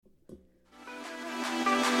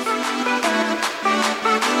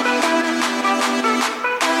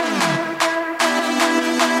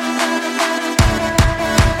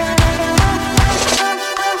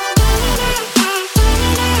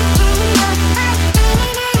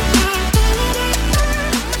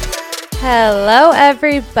Hello,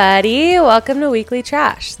 everybody. Welcome to Weekly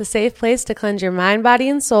Trash, the safe place to cleanse your mind, body,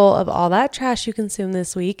 and soul of all that trash you consume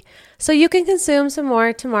this week so you can consume some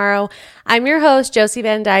more tomorrow. I'm your host, Josie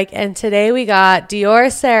Van Dyke, and today we got Dior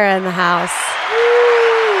SERRA in the house.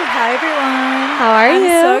 Woo! Hi, everyone. How are you?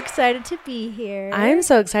 I'm so excited to be here. I'm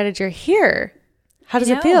so excited you're here. How does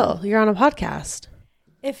it feel? You're on a podcast.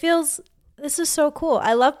 This is so cool.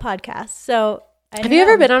 I love podcasts. So Have you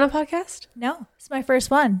ever been on a podcast? No, it's my first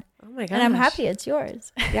one. Oh my gosh. And I'm happy it's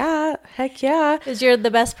yours. Yeah, heck yeah. Because you're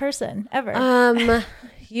the best person ever.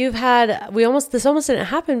 This almost didn't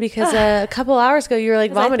happen because a couple hours ago you were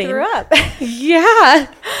like vomiting. I threw up. Yeah.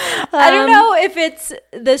 I don't know if it's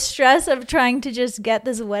the stress of trying to just get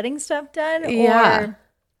this wedding stuff done or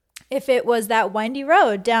if it was that windy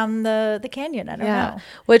road down the canyon. I don't know.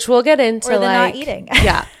 Which we'll get into, or the not eating.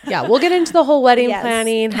 Yeah. We'll get into the whole wedding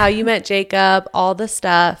planning, how you met Jacob, all the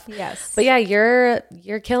stuff. Yes. But yeah,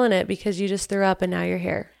 you're killing it because you just threw up and now you're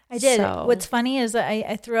here. I did. So. What's funny is that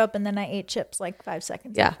I threw up and then I ate chips like 5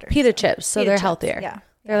 seconds after. Pita chips. So they're chips. healthier. Yeah.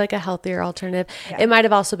 They're like a healthier alternative. Yeah. It might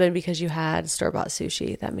have also been because you had store-bought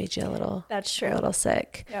sushi that made you a little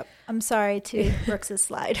sick. Yep. I'm sorry to Brooks's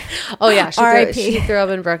slide. Oh yeah, she threw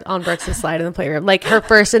up on Brooks's slide in the playroom. Like her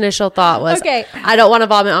first initial thought was, "Okay, I don't want to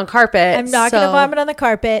vomit on carpet. I'm not going to vomit on the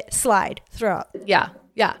carpet. Slide, throw up." Yeah.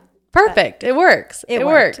 Perfect. It works. It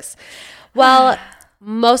works. Well,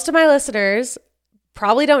 most of my listeners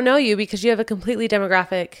probably don't know you because you have a completely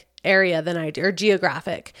demographic area than I do, or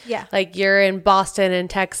geographic. Yeah. Like you're in Boston and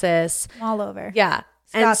Texas. All over. Yeah.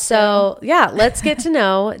 And so, let's get to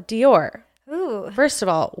know Dior. Ooh. First of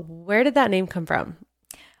all, where did that name come from?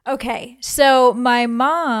 Okay. So my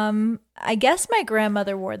mom, I guess my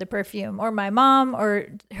grandmother wore the perfume, or my mom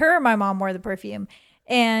wore the perfume.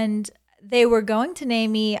 And they were going to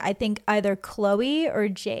name me, I think, either Chloe or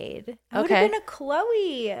Jade. I would have been a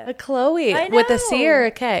Chloe. A Chloe. With a C or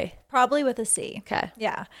a K? Probably with a C. Okay.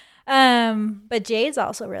 Yeah. But Jade's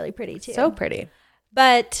also really pretty too. So pretty.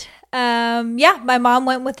 But my mom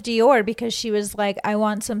went with Dior because she was like, I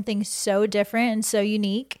want something so different and so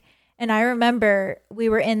unique. And I remember we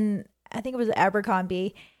were in, I think it was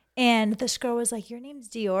Abercrombie, and this girl was like, your name's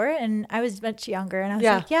Dior? And I was much younger, and I was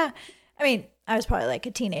like, yeah. I mean, I was probably like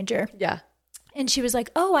a teenager. Yeah. And she was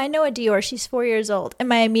like, oh, I know a Dior. She's 4 years old. And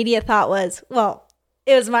my immediate thought was, well,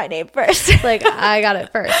 it was my name first. Like, I got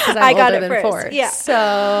it first because I'm older than 4. Yeah.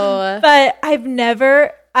 So. But I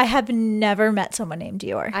have never met someone named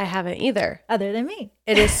Dior. I haven't either. Other than me.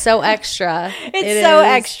 It is so extra. It's so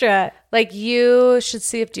extra. Like, you should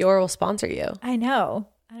see if Dior will sponsor you. I know.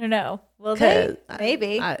 I don't know. Will they?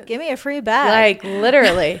 Maybe. Give me a free bag. Like,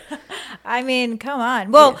 literally. I mean, come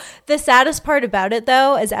on. Well, the saddest part about it,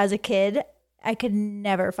 though, is as a kid, I could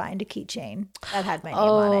never find a keychain that had my name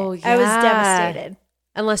on it. Yeah. I was devastated.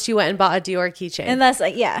 Unless you went and bought a Dior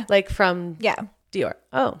keychain. Like from Dior.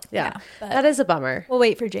 Oh, yeah. That is a bummer. We'll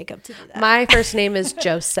wait for Jacob to do that. My first name is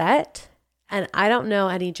Josette, and I don't know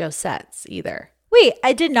any Josettes either. Wait,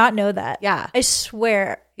 I did not know that. Yeah. I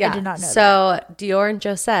swear I did not know that. So Dior and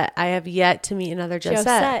Josette, I have yet to meet another Josette.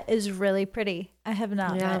 Josette is really pretty. I have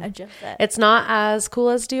not met a Josette. It's not as cool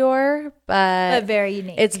as Dior, but very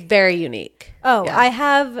unique. It's very unique. Oh, yeah. I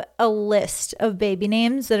have a list of baby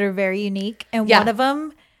names that are very unique. And one of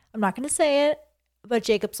them, I'm not going to say it, but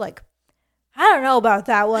Jacob's like, I don't know about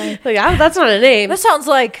that one. Like, that's not a name. That sounds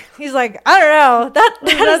like, he's like, I don't know.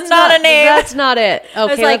 That is not a name. That's not it.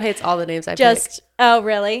 Oh, Caleb hates all the names I picked. Oh,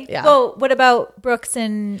 really? Yeah. Well, what about Brooks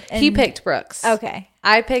and He picked Brooks. Okay.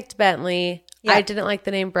 I picked Bentley. Yeah. I didn't like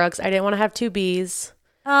the name Brooks. I didn't want to have 2 B's.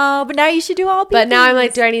 Oh, but now you should do all B's. But now I'm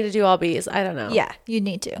like, do I need to do all B's? I don't know. Yeah, you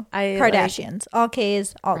need to. Kardashians. All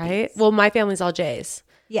K's, all B's. Well, my family's all J's.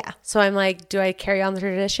 Yeah. So I'm like, do I carry on the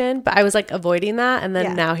tradition? But I was like avoiding that. And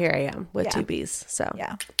then now here I am with 2 B's. So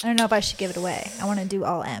yeah. I don't know if I should give it away. I want to do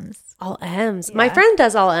all M's. All M's. Yeah. My friend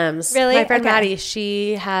does all M's. Really? My friend Maddie,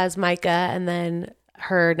 she has Micah, and then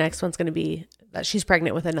her next one's going to be that she's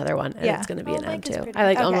pregnant with another one, and it's going to be an M too.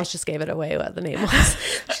 I almost just gave it away what the name was.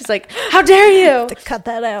 She's like, how dare you? To cut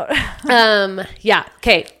that out. Yeah.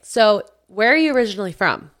 Okay. So where are you originally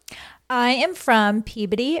from? I am from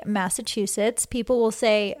Peabody, Massachusetts. People will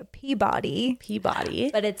say Peabody,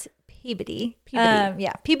 but it's Peabody.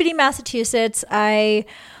 Peabody, Massachusetts. I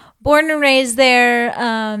born and raised there.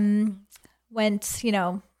 Went,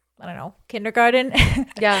 I don't know, kindergarten.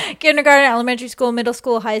 Yeah. Kindergarten, elementary school, middle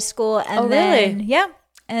school, high school. And really? Yeah.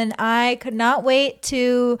 And I could not wait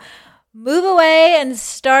to move away and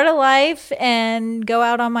start a life and go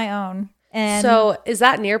out on my own. And so is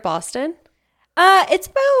that near Boston? It's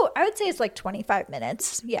about, I would say it's like 25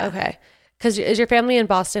 minutes. Yeah. Okay. Because is your family in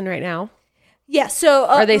Boston right now? Yeah, so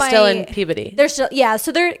Or are they still in Peabody? They're still, yeah.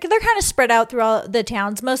 So they're kind of spread out throughout the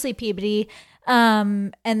towns, mostly Peabody.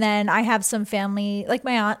 And then I have some family, like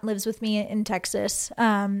my aunt lives with me in Texas.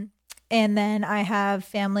 And then I have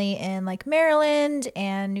family in like Maryland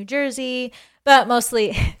and New Jersey, but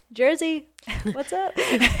mostly Jersey. What's up?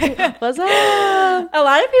 What's up? A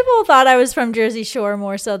lot of people thought I was from Jersey Shore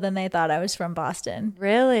more so than they thought I was from Boston.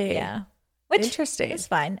 Really? Yeah. Which interesting. It's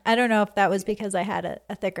fine. I don't know if that was because I had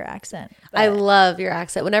a thicker accent. I love your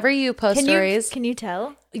accent. Whenever you post stories. Can you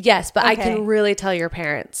tell? Yes, but Okay. I can really tell your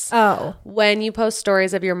parents. Oh. When you post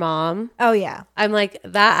stories of your mom. Oh, yeah. I'm like,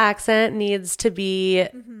 that accent needs to be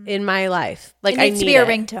in my life. Like, It needs to be a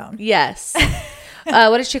ringtone. Yes.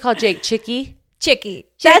 What does she call Jake? Chicky? Chicky.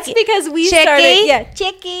 That's because we started. Yeah,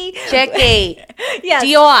 Chicky. Chicky. Yes.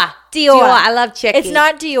 Dior. Dior. I love Chicky. It's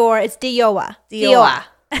not Dior. It's Dior. Dior.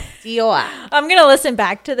 Dior. I'm gonna listen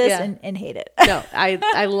back to this and hate it. No,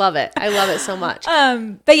 I love it. I love it so much.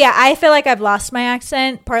 But yeah, I feel like I've lost my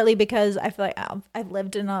accent partly because I feel like I've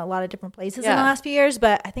lived in a lot of different places in the last few years,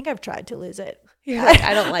 but I think I've tried to lose it. You're like,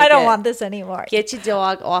 I don't like it. I don't want this anymore. Get your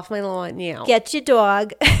dog off my lawn now. Get your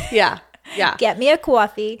dog. Yeah. Yeah. Get me a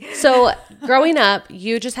coffee. So growing up,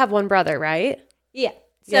 you just have one brother, right? Yeah.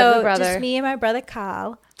 You have a So brother. just me and my brother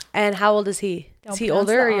Kyle. And how old is he? Don't Is he pronounce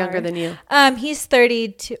older the or R. younger than you? He's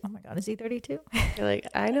 32. Oh my God, is he 32? You're like,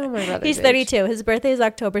 I know my brother. He's 32. His birthday is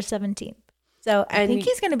October 17th. So I think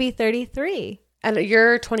he's going to be 33. And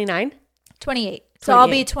you're 29? 28. So I'll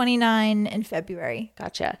be 29 in February.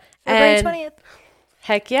 Gotcha. February And 20th.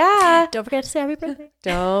 heck yeah. Don't forget to say happy birthday.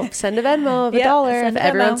 Don't send a Venmo of $1. If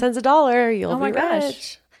everyone sends $1, you'll be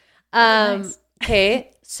rich. Nice. Okay.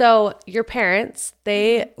 So your parents,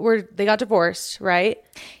 they got divorced, right?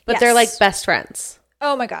 But they're like best friends.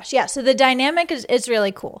 Oh my gosh. Yeah. So the dynamic is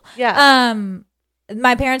really cool. Yeah.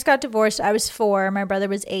 My parents got divorced. I was 4. My brother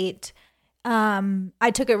was 8.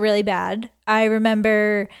 I took it really bad. I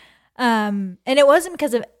remember, and it wasn't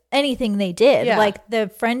because of anything they did. Yeah. Like the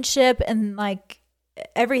friendship and like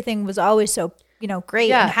everything was always so, great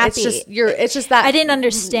and happy. It's just that I didn't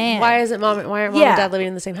understand. Why aren't mom and dad living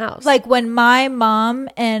in the same house? Like when my mom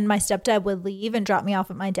and my stepdad would leave and drop me off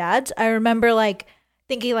at my dad's, I remember like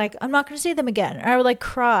thinking like, I'm not going to see them again. Or I would like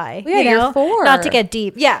cry. Yeah, you're 4. Not to get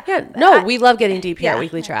deep. Yeah. No, we love getting deep here at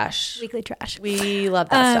Weekly Trash. Weekly Trash. We love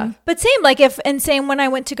that stuff. But same, same when I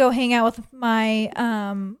went to go hang out with my,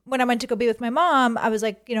 when I went to go be with my mom, I was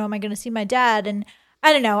like, am I going to see my dad? And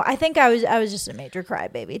I don't know. I think I was just a major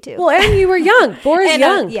crybaby too. Well, and you were young. 4 is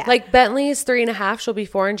young. Yeah. Like Bentley's 3.5. She'll be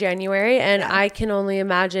 4 in January. And I can only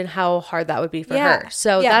imagine how hard that would be for her.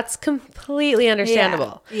 So that's completely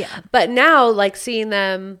understandable. Yeah. But now like seeing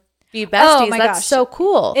them be besties, that's so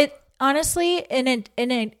cool. It honestly, and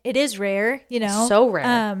it is rare, So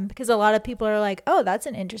rare. because a lot of people are like, oh, that's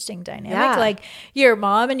an interesting dynamic. Yeah. Like your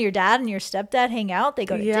mom and your dad and your stepdad hang out. They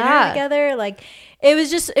go to dinner together. Like it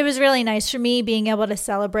was really nice for me being able to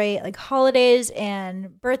celebrate like holidays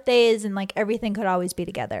and birthdays and like everything could always be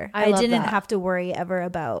together. I didn't have to worry ever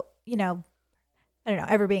about, I don't know,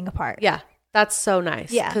 ever being apart. Yeah. That's so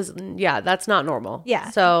nice. Yeah. Because, that's not normal. Yeah.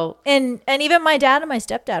 So. And even my dad and my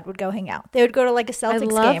stepdad would go hang out. They would go to like a Celtics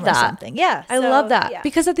game or something. Yeah. I love that. Yeah.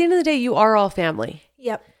 Because at the end of the day, you are all family.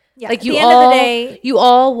 Yep. Yeah. Like at the end of the day, you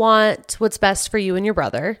all want what's best for you and your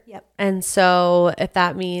brother. Yep. And so if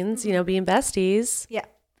that means, being besties. Yeah.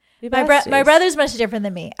 Be My brother's much different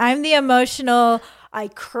than me. I'm the emotional. I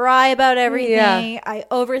cry about everything. Yeah. I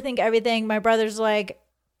overthink everything. My brother's like,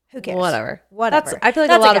 who cares? Whatever. Whatever. I feel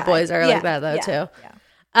like a lot of boys are like that though too.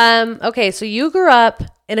 Yeah. Okay, so you grew up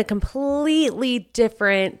in a completely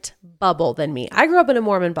different bubble than me. I grew up in a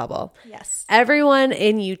Mormon bubble. Yes. Everyone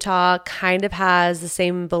in Utah kind of has the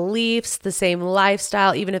same beliefs, the same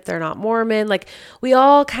lifestyle, even if they're not Mormon. Like we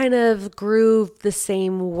all kind of grew the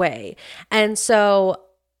same way. And so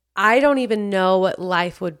I don't even know what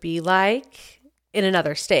life would be like in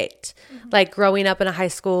another state. Like growing up in a high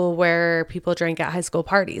school where people drink at high school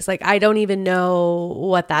parties. Like I don't even know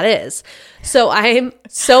what that is. So I'm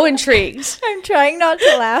so intrigued. I'm trying not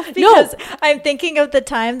to laugh because I'm thinking of the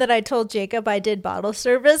time that I told Jacob I did bottle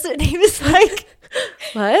service and he was like,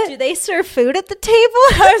 what? Do they serve food at the table?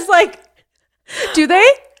 I was like, do they?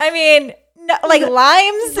 I mean, no, like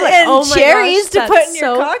limes and cherries to put in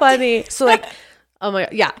your cocktail. So funny. So like, oh my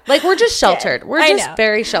God. Yeah. Like we're just sheltered. We're just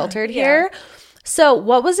very sheltered here. So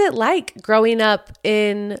what was it like growing up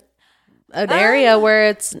in an area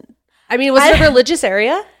where was it a religious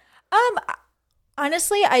area?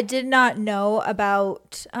 Honestly, I did not know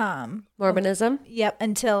about Mormonism. Yep,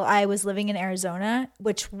 until I was living in Arizona,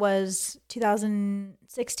 which was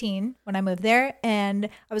 2016 when I moved there, and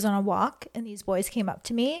I was on a walk and these boys came up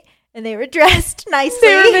to me and they were dressed nicely.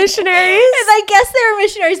 They were missionaries? And I guess they were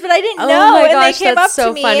missionaries, but I didn't know. My and gosh, they came that's up to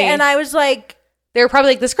so me funny. and I was like, they were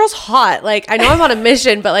probably like, this girl's hot. Like, I know I'm on a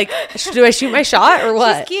mission, but like, do I shoot my shot or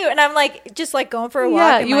what? she's cute. And I'm like, just like going for a walk.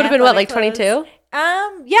 Yeah, in you my would have been what, like athletic 22? clothes.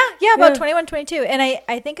 Yeah, about 21, 22. And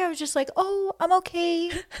I think I was just like, oh, I'm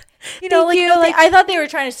okay. You know, like, I thought they were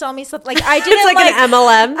trying to sell me something. Like, I didn't It's like an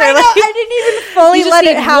MLM. I know, I didn't even fully you just let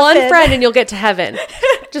need it happen. one friend and you'll get to heaven.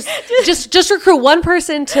 Just recruit one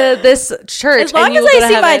person to this church. As long and you as will go I to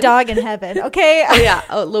see heaven. my dog in heaven, okay? Oh yeah,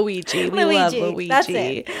 Luigi. We love Luigi. That's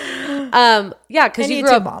it. Yeah, because And you you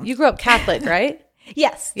grew too, up. Mom. You grew up Catholic, right?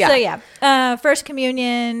 Yes. Yeah. So yeah, first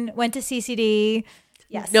communion, went to CCD.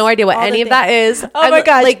 Yes. No idea what All the any of things. that is. Oh my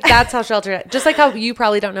gosh. Like that's how sheltered. Just like how you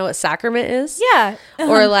probably don't know what sacrament is. Yeah.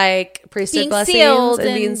 Or like priesthood Being blessings sealed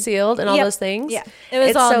and being and- sealed and all Yep. those things. Yeah. It was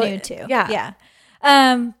It's all so- new too. Yeah. Yeah.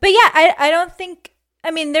 But yeah, I don't think,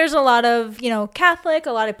 I mean, there's a lot of, Catholic,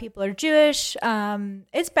 a lot of people are Jewish.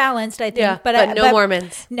 It's balanced, I think. Yeah, but no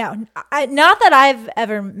Mormons. No, not that I've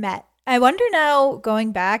ever met. I wonder now,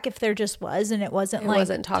 going back, if there just was and it wasn't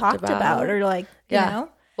talked about or like, you know.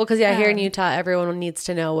 Well, because here in Utah, everyone needs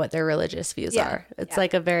to know what their religious views are. It's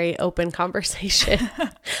like a very open conversation.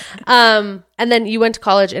 And then you went to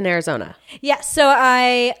college in Arizona. Yeah. So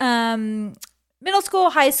I, middle school,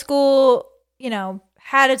 high school,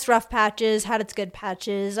 had its rough patches, had its good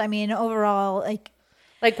patches. I mean, overall, like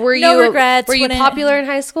were no you regrets. Were you popular in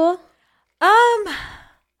high school?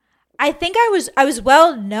 I think I was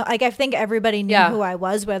well known. Like, I think everybody knew Yeah. who I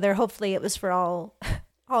was, whether hopefully it was for all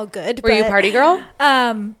good. Were you a party girl?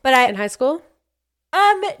 But In high school?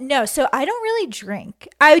 No. So I don't really drink.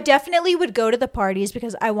 I definitely would go to the parties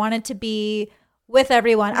because I wanted to be with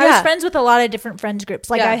everyone. I was Yeah. friends with a lot of different friends groups.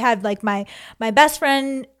 Like Yeah. I had like my best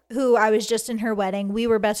friend who I was just in her wedding. We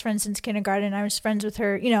were best friends since kindergarten. I was friends with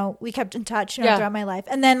her. We kept in touch, Yeah. throughout my life.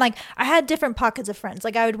 And then like I had different pockets of friends.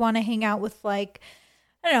 Like I would want to hang out with like,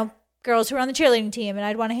 I don't know, girls who were on the cheerleading team, and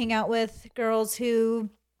I'd want to hang out with girls who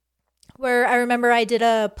were. I remember I did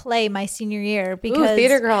a play my senior year because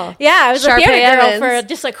theater girl. Yeah, I was Sharpay a theater girl Evans. for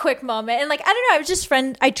just a quick moment, and like I don't know, I was just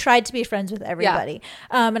I tried to be friends with everybody,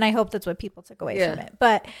 and I hope that's what people took away from it.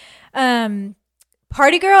 But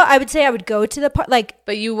party girl, I would say I would go to the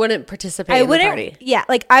But you wouldn't participate in the party. Yeah,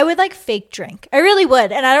 like I would like fake drink. I really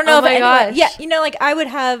would, and I don't know if my anyone. gosh. Yeah, like I would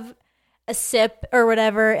have a sip or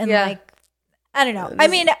whatever, and like. I don't know. I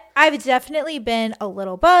mean, I've definitely been a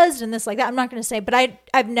little buzzed and this like that. I'm not going to say, but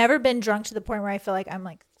I've never been drunk to the point where I feel like I'm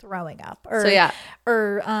like throwing up or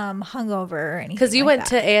hungover or anything. Because you went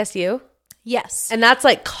to ASU? Yes. And that's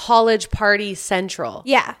like college party central.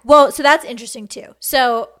 Yeah. Well, so that's interesting too.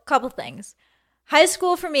 So a couple things. High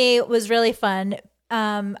school for me was really fun.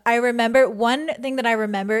 I remember one thing that I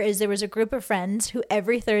remember is there was a group of friends who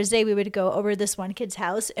every Thursday we would go over to this one kid's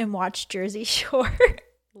house and watch Jersey Shore.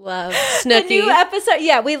 Love The Snooki. new episode.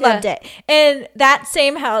 Yeah, we loved it. And that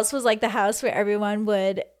same house was like the house where everyone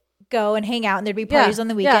would go and hang out, and there'd be parties on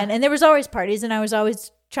the weekend. And there was always parties, and I was always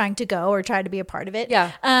trying to go or try to be a part of it.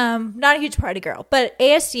 Yeah. Not a huge party girl, but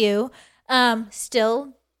ASU,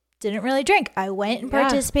 still didn't really drink. I went and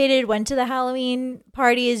participated, went to the Halloween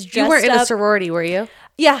parties, dressed You weren't in up. a sorority, were you?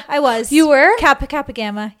 Yeah, I was. You were? Kappa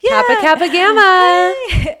Gamma. Yeah. Kappa Gamma.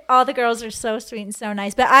 All the girls are so sweet and so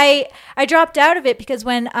nice. But I dropped out of it because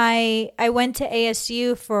when I went to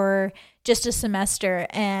ASU for just a semester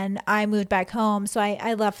and I moved back home. So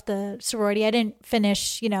I left the sorority. I didn't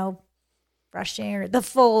finish, rushing or the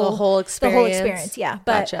whole experience. Yeah.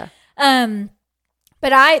 But, Gotcha.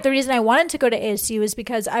 But the reason I wanted to go to ASU is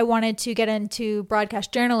because I wanted to get into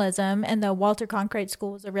broadcast journalism, and the Walter Cronkite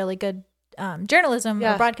School was a really good journalism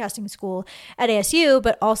or broadcasting school at ASU.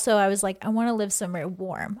 But also I was like, I want to live somewhere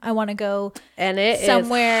warm. I want to go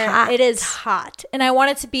somewhere. It is hot. And I want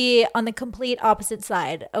it to be on the complete opposite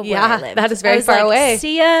side of where I live. That is very far away.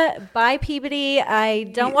 See ya. Bye, Peabody. I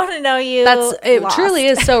don't want to know you. It truly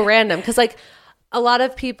is so random because like a lot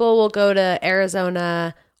of people will go to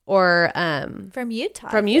Arizona or from Utah.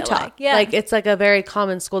 Like. Yeah. Like it's like a very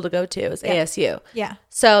common school to go to is ASU. Yeah.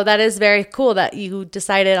 So that is very cool that you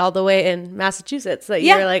decided all the way in Massachusetts that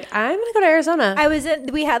you were like, I'm going to go to Arizona.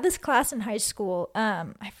 We had this class in high school.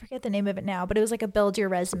 I forget the name of it now, but it was like a build your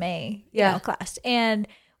resume class. And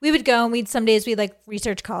we would go and some days we'd like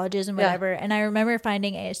research colleges and whatever. And I remember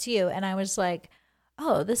finding ASU and I was like,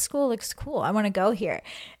 oh, this school looks cool. I want to go here.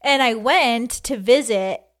 And I went to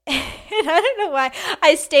visit. And I don't know why.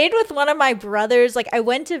 I stayed with one of my brothers. Like, I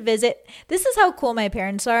went to visit. This is how cool my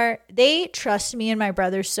parents are. They trust me and my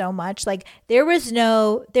brother so much. Like, there was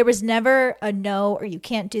never a no, or you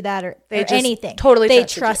can't do that, or anything. Totally they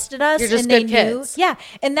trusted us. You're just and good they kids. knew. Yeah.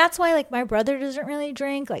 And that's why, like, my brother doesn't really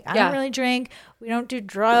drink. Like, I don't really drink. We don't do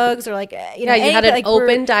drugs, or like, you know, you had an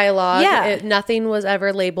open dialogue. Yeah. Nothing was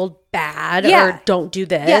ever labeled bad or don't do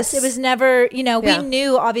this. Yes, it was never, you know, we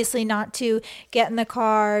knew obviously not to get in the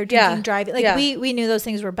car, drinking, driving. Like, we knew those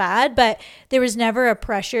things were bad, but there was never a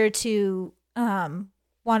pressure to want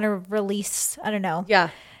to release, I don't know. Yeah.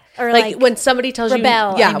 Or like when somebody tells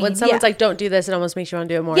rebel, you, when someone's like, don't do this, it almost makes you want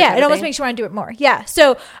to do it more. Yeah, it almost makes you want to do it more. Yeah.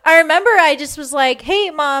 So I remember I just was like, hey,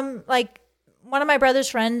 Mom, like, one of my brother's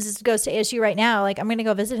friends goes to ASU right now. Like, I'm going to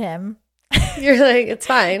go visit him. You're like, it's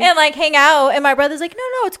fine. And like hang out. And my brother's like,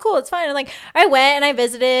 no, it's cool. It's fine. And like, I went and I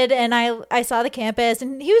visited and I saw the campus,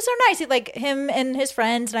 and he was so nice. He, like, him and his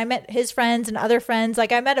friends, and I met his friends and other friends.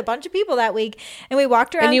 Like, I met a bunch of people that week, and we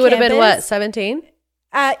walked around. And you would have been what, 17?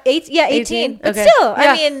 18. But still,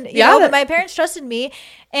 I mean, you know, but my parents trusted me,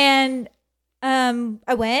 and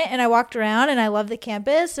I went and I walked around and I loved the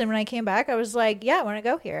campus. And when I came back, I was like, yeah, I want to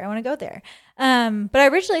go here. I want to go there. But I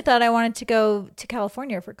originally thought I wanted to go to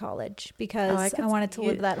California for college because I wanted to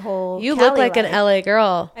live that whole You Cali look like life. an LA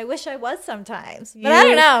girl. I wish I was sometimes, but I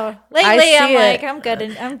don't know. Lately, I'm like, I'm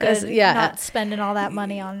good. I'm good. Not spending all that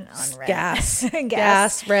money on rent.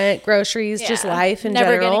 gas, rent, groceries, just life in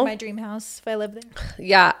Never general. getting my dream house if I live there.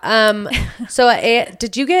 Yeah. So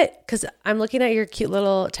did you get, because I'm looking at your cute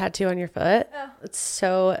little tattoo on your foot. Oh. It's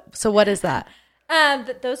so what is that?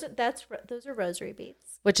 Those are rosary beads.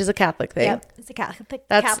 Which is a Catholic thing. Yep, it's a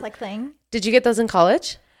Catholic thing. Did you get those in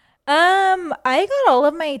college? I got all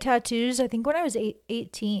of my tattoos, I think, when I was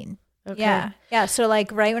 18. Okay. Yeah. So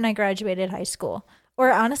like right when I graduated high school,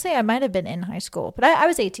 or honestly, I might have been in high school, but I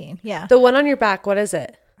was 18. Yeah. The one on your back, what is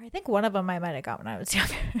it? I think one of them I might have got when I was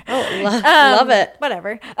younger. Oh, love it.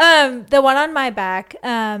 Whatever. The one on my back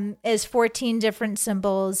is 14 different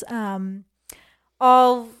symbols.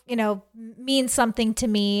 All, you know, means something to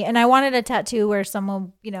me. And I wanted a tattoo where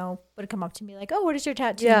someone, you know, would come up to me like, oh, what does your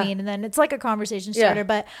tattoo mean? And then it's like a conversation starter.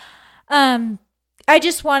 But I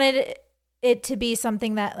just wanted it to be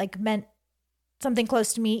something that like meant something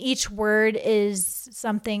close to me. Each word is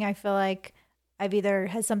something I feel like I've either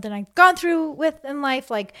has something I've gone through with in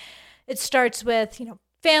life. Like it starts with, you know,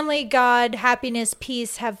 family, God, happiness,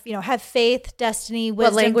 peace, have faith, destiny,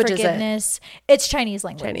 wisdom, forgiveness. It's Chinese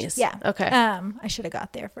language. Chinese. Yeah. Okay. I should have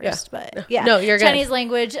got there first, but yeah. No, you're good. Chinese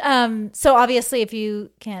language. So obviously if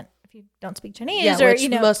you don't speak Chinese, or which you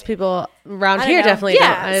know, most people around here definitely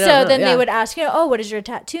don't. So then they would ask, you know, oh, what does your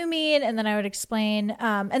tattoo mean? And then I would explain.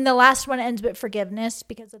 And the last one ends with forgiveness,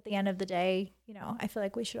 because at the end of the day, you know, I feel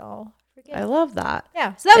like we should all forgive. I love that.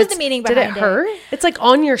 Yeah. So that was the meaning behind it. Did it hurt? It's like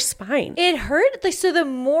on your spine. It hurt. Like, so the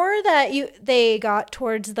more that they got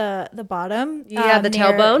towards the bottom. The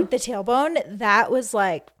tailbone. The tailbone. That was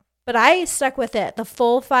like, but I stuck with it the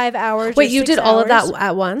full 5 hours. Wait, you did all of that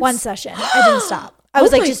at once? One session. I didn't stop. I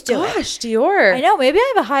was like, just do it. Gosh, Dior. I know. Maybe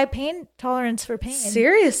I have a high pain tolerance for pain.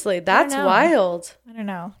 Seriously, that's wild. I don't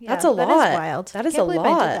know. Yeah, that's a lot. That is wild. That is a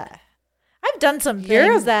lot. I've done some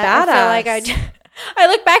You're things that I feel like I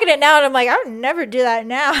look back at it now and I'm like, I would never do that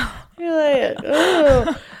now. You're like,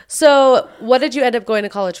 oh. So what did you end up going to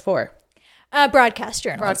college for? Broadcast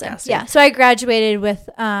journalism. Yeah. So I graduated with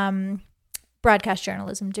broadcast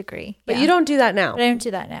journalism degree. But you don't do that now. But I don't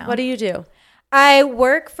do that now. What do you do? I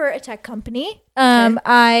work for a tech company.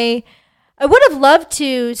 I would have loved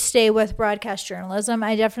to stay with broadcast journalism.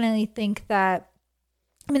 I definitely think that,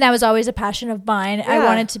 I mean, that was always a passion of mine. Yeah. I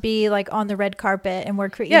wanted to be like on the red carpet and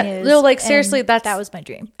work for E-News. No, like seriously, that was my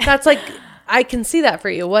dream. That's like, I can see that for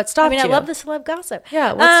you. What stopped you? I love the celeb gossip.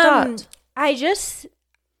 Yeah, what stopped?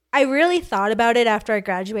 I really thought about it after I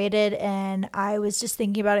graduated, and I was just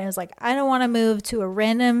thinking about it, and I was like, I don't want to move to a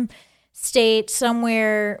random state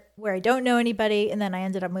somewhere where I don't know anybody. And then I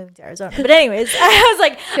ended up moving to Arizona. But anyways, I was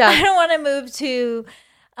like, I don't want to move to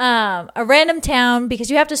a random town,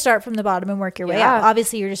 because you have to start from the bottom and work your way up.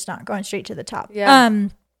 Obviously, you're just not going straight to the top. Yeah.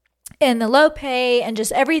 And the low pay and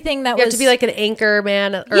just everything that you have to be like an anchor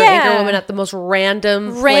man or anchor woman at the most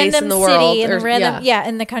random place in the world. City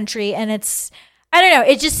in the country. And it's, I don't know.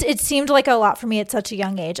 It seemed like a lot for me at such a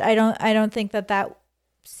young age. I don't think that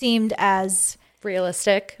seemed as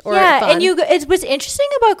realistic or fun. And what's interesting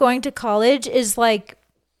about going to college is like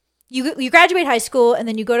you graduate high school and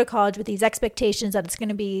then you go to college with these expectations that it's going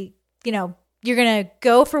to be, you know, you're going to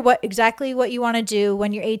go for exactly what you want to do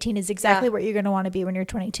when you're 18 is exactly what you're going to want to be when you're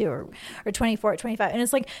 22 or 24 or 25. And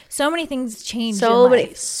it's like so many things change. So many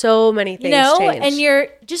things change. And you're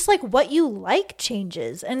just like what you like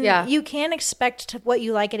changes. And you can't expect what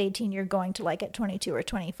you like at 18, you're going to like at 22 or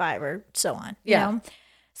 25 or so on. You know?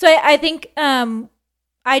 So I think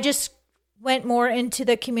I just went more into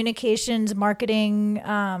the communications, marketing,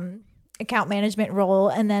 account management role.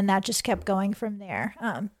 And then that just kept going from there.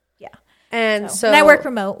 And I work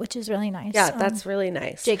remote, which is really nice. Yeah, that's really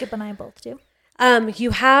nice. Jacob and I both do.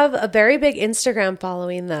 You have a very big Instagram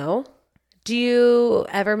following, though. Do you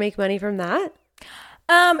ever make money from that?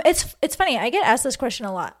 It's funny. I get asked this question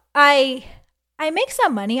a lot. I make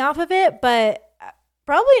some money off of it, but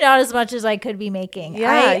probably not as much as I could be making.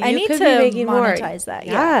 Yeah, I need to monetize that.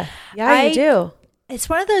 Yeah, you do. It's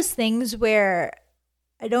one of those things where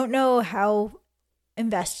I don't know how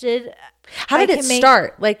invested. How did it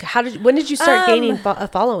start? Like, when did you start gaining a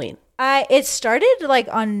following? It started like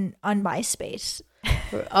on MySpace.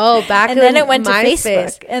 Oh, back and then it went to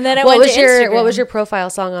Facebook, and then it went to Instagram. What was your profile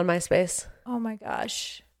song on MySpace? Oh my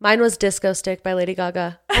gosh, mine was "Disco Stick" by Lady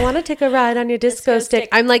Gaga. I want to take a ride on your disco stick.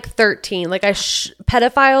 I'm like 13. Like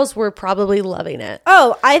pedophiles were probably loving it.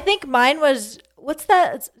 Oh, I think mine was what's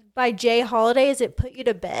that? It's by Jay Holiday. Is it "Put You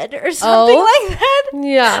to Bed" or something like that?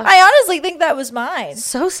 Yeah, I honestly think that was mine.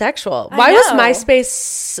 So sexual. Why was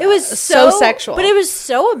MySpace? It was so sexual, but it was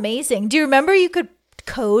so amazing. Do you remember you could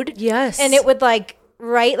code? Yes, and it would like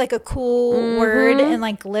write like a cool word and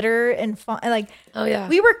like glitter and font, and like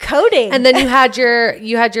we were coding. And then you had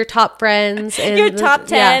your top friends and your top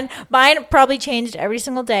 10. Mine probably changed every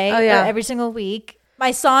single day. Every single week. My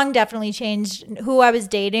song definitely changed. Who I was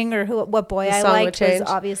dating or what boy I liked was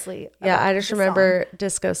obviously I just remember song.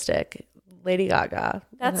 Disco Stick, Lady Gaga.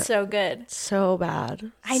 That's so good. So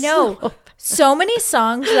bad. I know. So many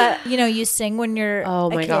songs that you sing when you're a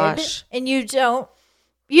kid, gosh, and you don't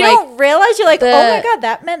realize you're like, oh my god,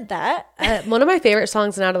 that meant that. One of my favorite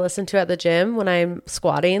songs now to listen to at the gym when I'm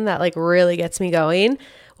squatting that like really gets me going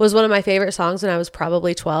was one of my favorite songs when I was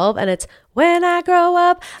probably 12, and it's "When I Grow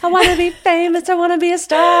Up, I Want to Be Famous, I Want to Be a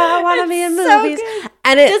Star, I Want to Be in Movies."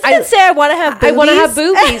 And I say I want to have boobies. I want to have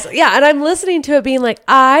boobies. Yeah, and I'm listening to it being like,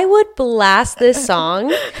 I would blast this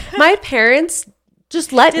song. My parents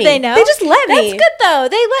just let me. Did they know? They just let me. That's good though.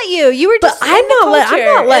 They let you. You were just. But I'm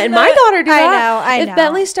not letting my daughter do that. I know. If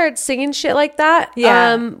Bentley starts singing shit like that,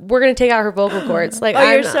 we're gonna take out her vocal cords. Like,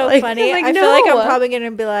 you're so funny. I feel like I'm probably gonna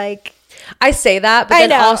be like. I say that, but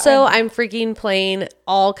then also I'm freaking playing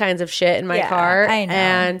all kinds of shit in my car. I know.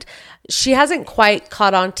 And she hasn't quite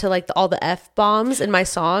caught on to like all the F-bombs in my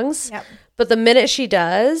songs. Yep. But the minute she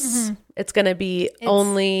does, it's going to be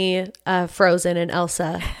only Frozen and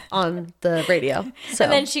Elsa on the radio. So.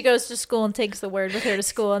 And then she goes to school and takes the word with her to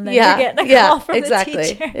school, and then you're getting a call from the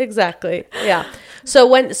teacher. Exactly. Yeah.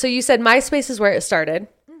 So you said MySpace is where it started.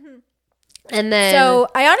 Mm-hmm. And then. So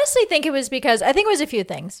I honestly think it was because, I think it was a few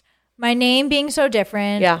things. My name being so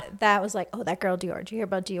different. Yeah. That was like, oh, that girl Dior. Did you hear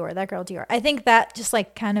about Dior? That girl Dior. I think that just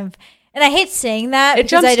like kind of, and I hate saying that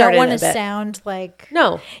because I don't want to sound like.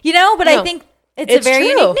 No. But I think it's a very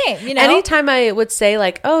unique name. Anytime I would say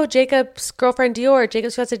like, oh, Jacob's girlfriend Dior,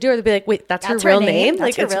 Jacob's fiance Dior, they'd be like, wait, that's her real name?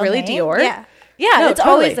 Like it's really name? Dior? Yeah. Yeah. It's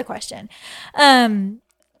always the question. And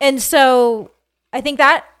so I think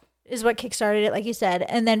that is what kickstarted it, like you said.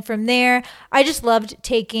 And then from there, I just loved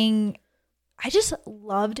taking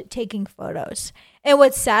photos. And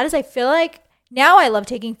what's sad is I feel like now I love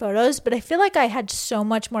taking photos, but I feel like I had so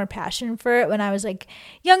much more passion for it when I was like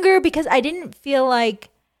younger, because I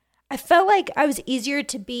felt like I was easier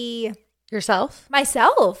to be myself.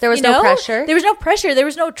 There was no pressure. There was no pressure. There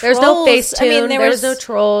was no trolls. There was no Facetune. I mean, there was no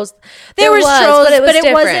trolls. There was trolls, but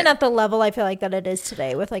it wasn't at the level I feel like that it is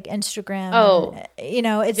today with like Instagram. Oh, and,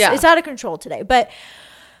 it's out of control today. But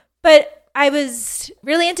I was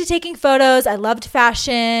really into taking photos. I loved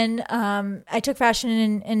fashion. I took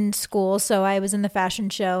fashion in school, so I was in the fashion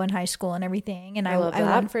show in high school and everything. And I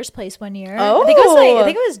won first place one year. Oh, I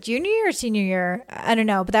think it was junior year or senior year. I don't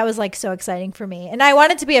know, but that was like so exciting for me. And I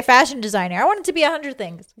wanted to be a fashion designer. I wanted to be 100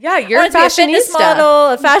 things. Yeah, you're a fashionista. Be a fitness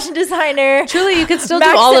model, a fashion designer. Truly, you could still do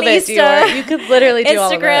all of it, Dior. You could literally do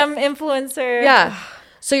all of it. Instagram influencer. Yeah.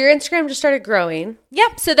 So your Instagram just started growing.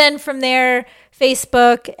 Yep. So then from there,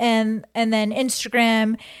 Facebook and then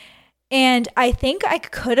Instagram. And I think I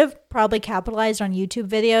could have probably capitalized on YouTube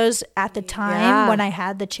videos at the time when I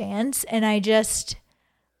had the chance. And I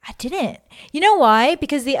didn't. You know why?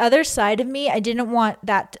 Because the other side of me, I didn't want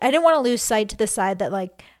to lose sight to the side that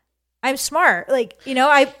like, I'm smart. Like,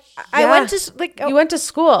 I went to like. You went to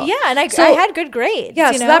school. Yeah. And I had good grades.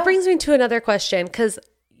 Yeah. So that brings me to another question, because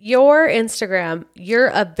your Instagram, you're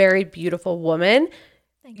a very beautiful woman.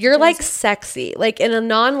 You're like sexy, like in a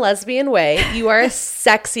non-lesbian way. You are a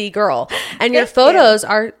sexy girl, and your photos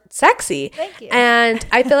are sexy. Thank you. And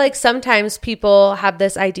I feel like sometimes people have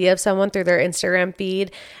this idea of someone through their Instagram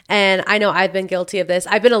feed. And I know I've been guilty of this.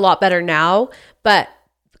 I've been a lot better now, but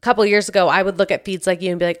a couple of years ago, I would look at feeds like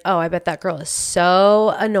you and be like, oh, I bet that girl is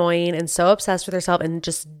so annoying and so obsessed with herself and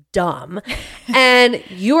just dumb. And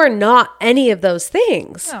you are not any of those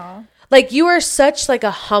things. Oh. Like you are such like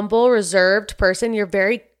a humble, reserved person. You're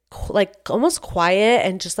very like almost quiet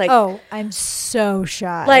and just like, oh, I'm so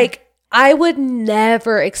shy. Like I would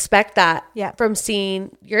never expect that Yeah. from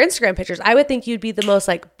seeing your Instagram pictures. I would think you'd be the most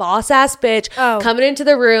like boss ass bitch Oh. coming into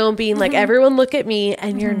the room being like, everyone look at me,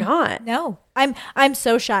 and you're not. No, I'm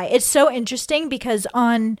so shy. It's so interesting because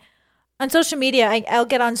on social media, I'll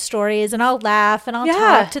get on stories and I'll laugh and I'll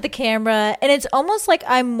talk to the camera, and it's almost like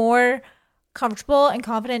I'm more comfortable and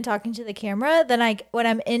confident talking to the camera than when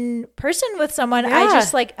I'm in person with someone. I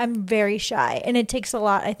just like, I'm very shy, and it takes a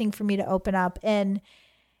lot, I think, for me to open up. And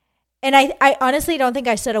I honestly don't think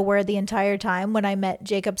I said a word the entire time when I met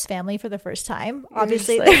Jacob's family for the first time.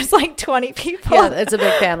 Obviously, there's like 20 people. Yeah, it's a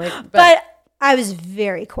big family. But I was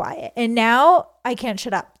very quiet, and now I can't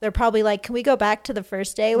shut up. They're probably like, "Can we go back to the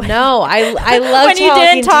first day?" No, I love when you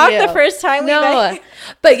didn't talk the first time. No,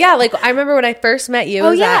 but yeah, like I remember when I first met you. It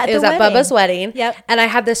was at Bubba's wedding. Yep. And I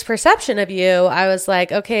had this perception of you. I was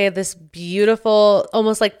like, okay, this beautiful,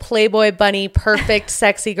 almost like Playboy bunny, perfect,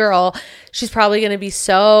 sexy girl. She's probably going to be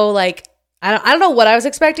so like. I don't know what I was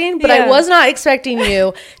expecting, but I was not expecting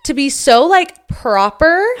you to be so like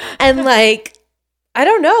proper and like I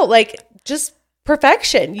don't know, like just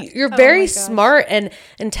perfection. You're very smart and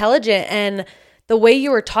intelligent, and the way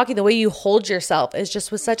you were talking, the way you hold yourself is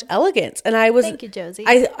just with such elegance. And thank you, Josie.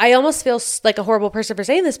 I almost feel like a horrible person for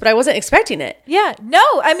saying this, but I wasn't expecting it. Yeah, no,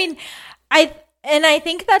 I mean, I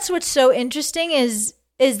think that's what's so interesting is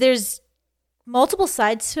there's multiple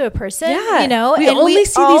sides to a person, you know, we and only we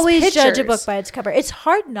see always these judge a pictures. book by its cover. It's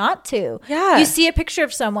hard not to. Yeah. You see a picture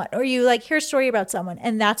of someone, or you like hear a story about someone,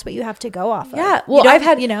 and that's what you have to go off of. Yeah. Well, I've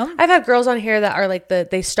had girls on here that are like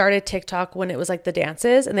they started TikTok when it was like the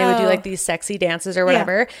dances, and they would do like these sexy dances or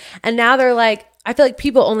whatever. Yeah. And now they're like, I feel like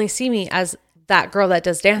people only see me as that girl that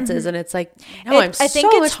does dances. And it's like, no, I think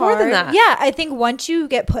so much more than that. Yeah. I think once you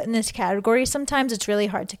get put in this category, sometimes it's really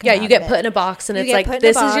hard to come out you get of put it. in a box, and it's like,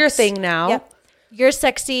 this is your thing now. Yep. You're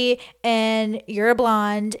sexy and you're a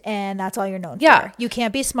blonde, and that's all you're known for. You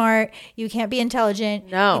can't be smart. You can't be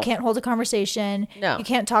intelligent. No. You can't hold a conversation. No. You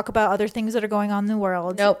can't talk about other things that are going on in the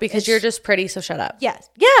world. No, because you're just pretty, so shut up. Yes.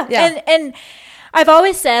 Yeah. And I've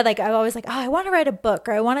always said, like, oh, I want to write a book,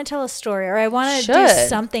 or I want to tell a story, or I want to do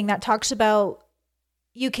something that talks about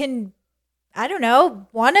you can, I don't know,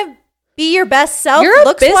 want to be your best self,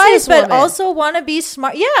 looks wise, but also want to be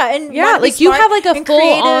smart. Yeah, and like you have like a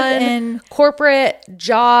full on corporate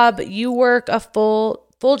job. You work a full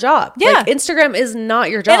job. Yeah, like Instagram is not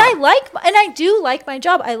your job. And I do like my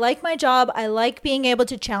job. I like my job. I like being able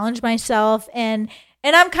to challenge myself, and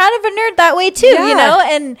I'm kind of a nerd that way too, you know.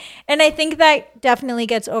 And I think that definitely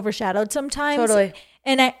gets overshadowed sometimes. Totally.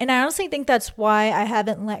 And I honestly think that's why I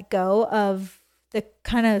haven't let go of the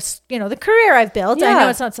kind of, the career I've built. Yeah. I know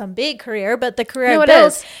it's not some big career, but the career I've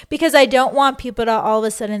built, because I don't want people to all of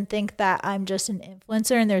a sudden think that I'm just an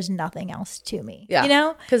influencer and there's nothing else to me,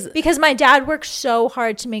 because my dad worked so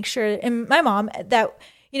hard to make sure, and my mom, that,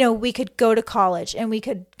 we could go to college and we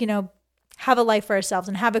could, have a life for ourselves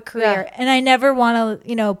and have a career. And I never want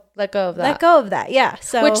to, let go of that. Let go of that. Yeah.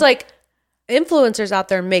 So, which like influencers out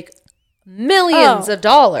there make millions of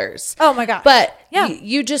dollars. Oh my gosh. But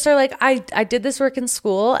you just are like, I did this work in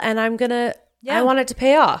school, and I'm gonna I want it to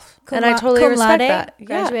pay off. And I totally respect that.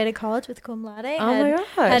 Graduated college with cum laude. My gosh.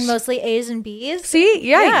 Had mostly A's and B's.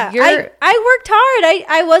 See? I worked hard.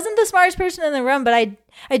 I wasn't the smartest person in the room, but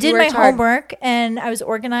I did my homework, and I was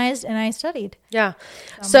organized, and I studied. Yeah.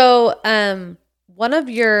 So one of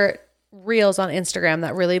your reels on Instagram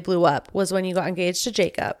that really blew up was when you got engaged to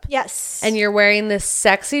Jacob. Yes. And you're wearing this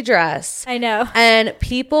sexy dress. I know. And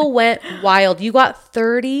people went wild. You got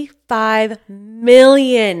 35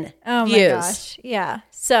 million views. Oh my gosh. Yeah.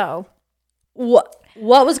 So what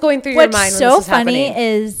was going through your mind when this was What's so funny happening?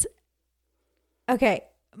 is, okay,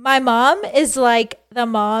 my mom is like the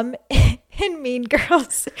mom in Mean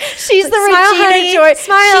Girls. She's like, the Regina George.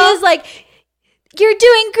 Smile. She is like, you're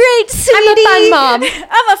doing great, sweetie. I'm a fun mom.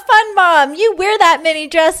 I'm a fun mom. You wear that mini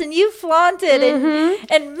dress and you flaunt it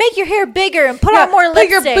and make your hair bigger and put on more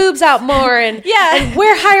lipstick. Put your boobs out more and, and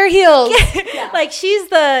wear higher heels. Like she's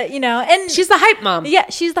the, and she's the hype mom. Yeah,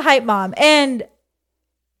 she's the hype mom. And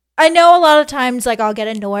I know a lot of times like I'll get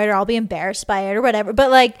annoyed or I'll be embarrassed by it or whatever,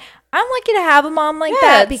 but like I'm lucky to have a mom like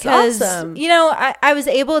that because awesome. You know, I was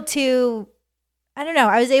able to, I don't know,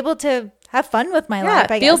 I was able to have fun with my life.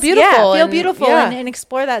 I feel guess. beautiful. Feel beautiful and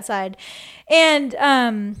explore that side. And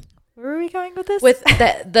where are we going with this? With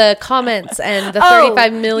the comments and the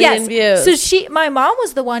 35 million views. So my mom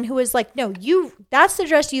was the one who was like, no, that's the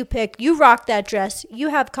dress you picked. You rock that dress. You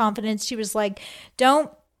have confidence. She was like, don't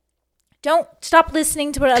stop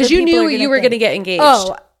listening to what other people are going to think. Because you knew you were going to get engaged.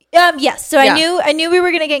 Oh, yes. So I knew we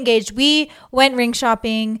were going to get engaged. We went ring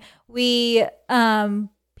shopping. He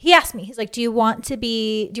asked me, he's like, do you want to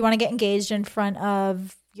get engaged in front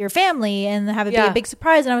of your family and have it be a big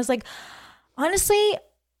surprise? And I was like, honestly,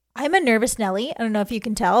 I'm a nervous Nelly. I don't know if you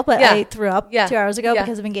can tell, but I threw up 2 hours ago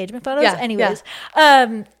because of engagement photos. Anyways,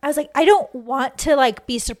 I was like, I don't want to like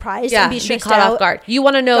be surprised and be stressed caught out. off guard. You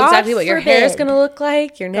want to know exactly what your hair is going to look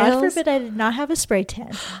like, your nails. God forbid I did not have a spray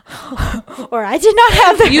tan. Or I did not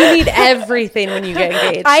have You need everything when you get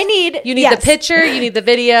engaged. You need the picture, you need the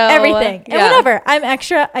video. Everything. And whatever. I'm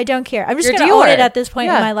extra. I don't care. I'm just going to own it at this point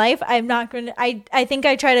in my life. I'm not going to, I think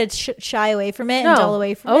I try to shy away from it and dull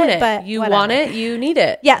away from it. But you want it, you need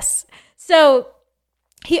it. Yes. So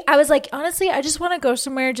I was like, honestly, I just want to go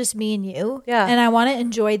somewhere, just me and you. Yeah. And I want to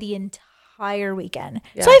enjoy the entire weekend.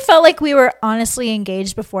 Yeah. So I felt like we were honestly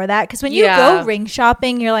engaged before that. Because when you go ring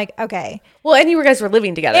shopping, you're like, okay. Well, and you guys were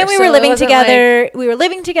living together. And we were living together. We were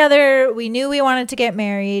living together. We knew we wanted to get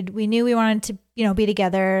married. We knew we wanted to, be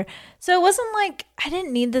together. So it wasn't like I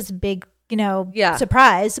didn't need this big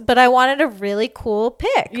surprise, but I wanted a really cool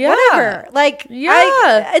pick. Yeah. Whatever. Like,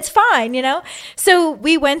 it's fine, So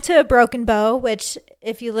we went to Broken Bow, which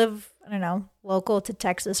if you live, I don't know, local to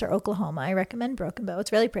Texas or Oklahoma, I recommend Broken Bow.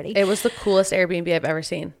 It's really pretty. It was the coolest Airbnb I've ever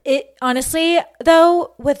seen. It honestly,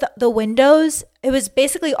 though, with the windows, it was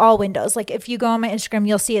basically all windows. Like if you go on my Instagram,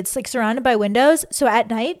 you'll see it's like surrounded by windows. So at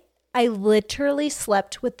night, I literally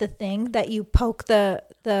slept with the thing that you poke the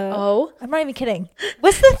I'm not even kidding.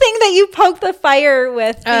 What's the thing that you poke the fire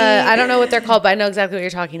with? I don't know what they're called, but I know exactly what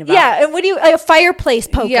you're talking about. Yeah, and what do you a fireplace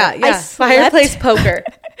poker? Yeah, fireplace poker.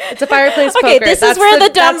 It's a fireplace poker. Okay, that's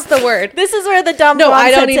the word. This is where the dumb No, blonde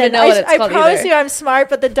I don't even know what it's called. I promise you I'm smart,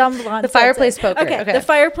 but the dumb blonde. The fireplace poker. Okay, the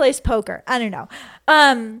fireplace poker. I don't know.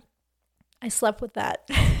 I slept with that.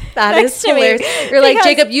 That is hilarious. You're like,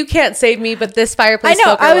 Jacob, you can't save me, but this fireplace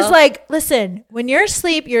poker I was like, listen, when you're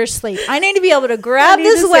asleep, you're asleep. I need to be able to grab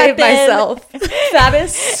this weapon. Save myself. That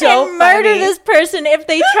is so and murder this person if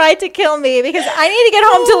they try to kill me because I need to get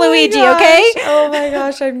home to Luigi, okay? Oh my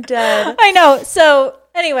gosh, I'm dead. I know. So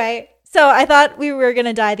anyway, I thought we were going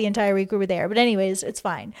to die the entire week we were there. But anyways, it's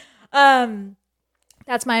fine.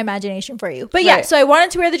 That's my imagination for you. But yeah, so I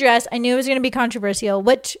wanted to wear the dress. I knew it was going to be controversial,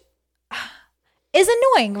 which is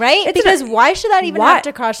annoying, right? Because why should that even have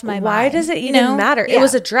to cross my mind? Why does it even matter? Yeah. It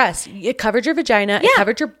was a dress. It covered your vagina. It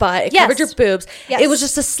covered your butt. It covered your boobs. Yes. It was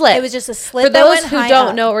just a slip. It was just a slip. For those who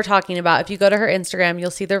don't know what we're talking about, if you go to her Instagram,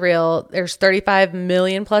 you'll see the reel. There's 35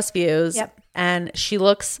 million plus views. Yep. And she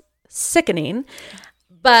looks sickening.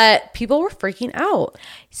 But people were freaking out.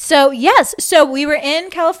 So, yes. So, we were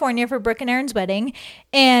in California for Brooke and Aaron's wedding.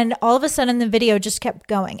 And all of a sudden, the video just kept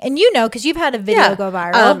going. And because you've had a video go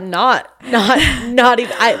viral. Not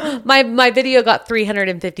even. My video got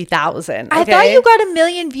 350,000. Okay? I thought you got 1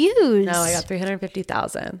 million views. No, I got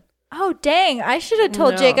 350,000. Oh, dang. I should have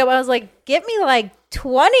told Jacob. I was like, get me like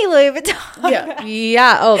 20 Louis Vuitton.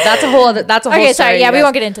 Yeah. Oh, that's a whole other. That's a whole Okay, sorry. Yeah, we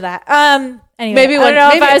won't get into that. Anyway, maybe I don't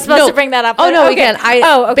know if I was supposed to bring that up. Oh, no, we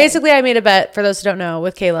can. Basically, I made a bet, for those who don't know,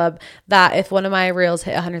 with Caleb, that if one of my reels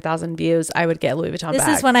hit 100,000 views, I would get a Louis Vuitton bag.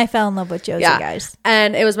 This is when I fell in love with Josie, guys.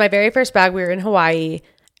 And it was my very first bag. We were in Hawaii.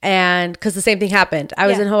 And because the same thing happened. I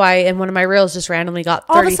was in Hawaii and one of my reels just randomly got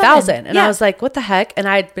 30,000. And I was like, what the heck? And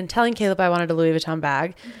I'd been telling Caleb I wanted a Louis Vuitton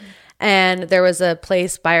bag. Mm-hmm. And there was a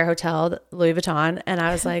place by our hotel, Louis Vuitton. And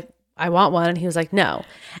I was like, I want one. And he was like, no.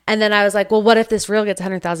 And then I was like, well, what if this reel gets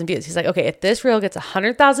 100,000 views? He's like, okay, if this reel gets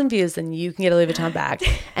 100,000 views, then you can get a Louis Vuitton bag.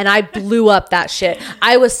 And I blew up that shit.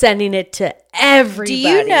 I was sending it to everybody. Do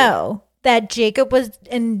you know that Jacob was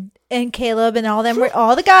and Caleb and all them were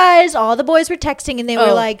all the guys, all the boys were texting and they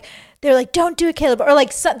were like, don't do it, Caleb. Or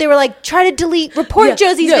like, they were like, try to report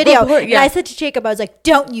Josie's video. And I said to Jacob, I was like,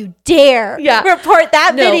 don't you dare report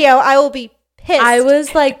that video. I will be pissed. I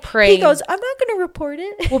was like praying. He goes, I'm not going to report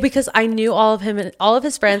it. Well, because I knew all of him and all of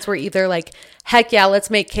his friends were either like, heck yeah, let's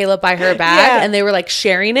make Caleb buy her a bag. And they were like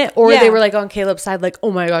sharing it, or they were like on Caleb's side, like,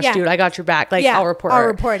 oh my gosh, dude, I got your back. Like, I'll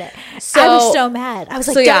report it. So, I was so mad. I was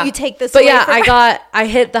like, don't you take this away from her. I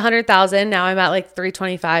hit the 100,000. Now I'm at like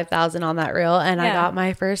 325,000 on that reel. And I got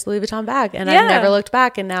my first Louis Vuitton bag, and I never looked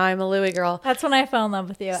back. And now I'm a Louis girl. That's when I fell in love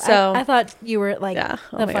with you. So I thought you were like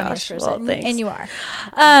the funniest person. Well, and you are.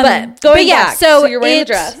 But going back, so you're wearing the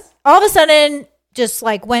dress. All of a sudden, just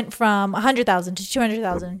like went from 100,000 to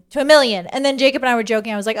 200,000 to 1 million. And then Jacob and I were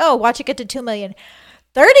joking. I was like, oh, watch it get to 2 million.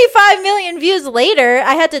 35 million views later,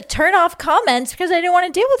 I had to turn off comments because I didn't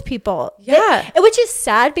want to deal with people. Which is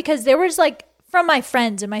sad, because there was like, from my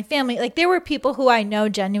friends and my family, like there were people who I know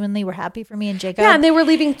genuinely were happy for me and Jacob. Yeah, and they were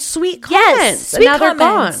leaving sweet comments. Yes, sweet comments. They're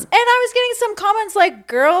gone. And I was getting some comments like,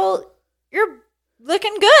 girl, you're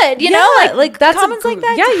looking good. You know, like that's comments like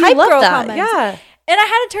that. Yeah, you love that. Comments. Yeah. And I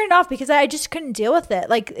had to turn it off because I just couldn't deal with it.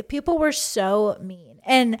 Like, people were so mean.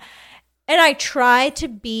 And I try to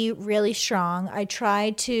be really strong. I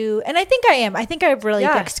try to, and I think I am. I think I have really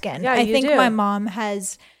thick skin. Yeah, I think my mom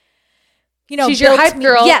has, she's your hype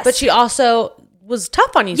girl, but she also was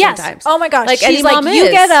tough on you sometimes. Oh my gosh. Like, she's like,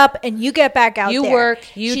 you get up and you get back out you there. You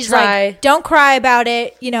work, you she's try. Like, don't cry about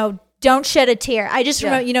it. Don't shed a tear. I just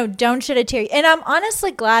remember, don't shed a tear. And I'm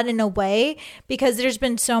honestly glad in a way, because there's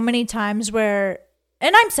been so many times where,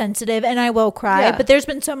 and I'm sensitive and I will cry, but there's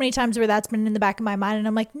been so many times where that's been in the back of my mind, and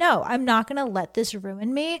I'm like, no, I'm not going to let this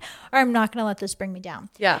ruin me, or I'm not going to let this bring me down.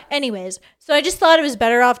 Yeah. Anyways, so I just thought it was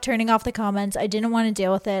better off turning off the comments. I didn't want to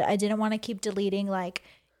deal with it. I didn't want to keep deleting, like,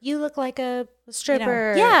 you look like a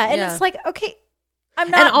stripper. And it's like, okay, I'm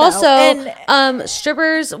not. And also,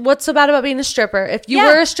 strippers, what's so bad about being a stripper? If you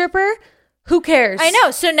were a stripper, who cares? I know.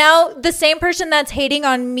 So now the same person that's hating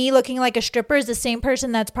on me looking like a stripper is the same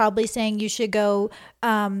person that's probably saying you should go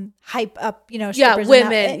hype up, strippers.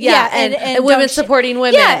 Women. And women supporting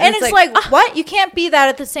women. Yeah, and it's like what? You can't be that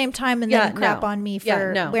at the same time and then crap on me for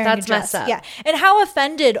wearing a dress. Messed up. Yeah. And how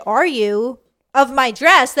offended are you of my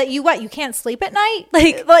dress that you can't sleep at night?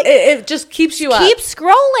 Like it just keeps you up. Keep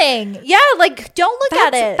scrolling. Yeah, like don't look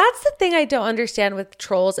at it. That's the thing I don't understand with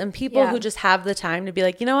trolls and people who just have the time to be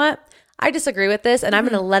like, you know what? I disagree with this, and I'm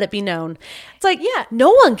going to let it be known. It's like,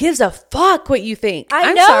 no one gives a fuck what you think.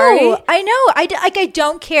 I'm sorry. I know. I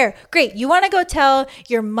don't care. Great. You want to go tell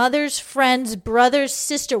your mother's friends, brothers,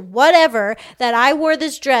 sister, whatever, that I wore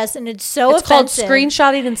this dress and it's offensive. It's called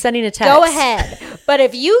screenshotting and sending a text. Go ahead. But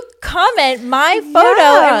if you comment my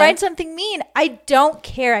photo and write something mean, I don't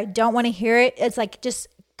care. I don't want to hear it. It's like, just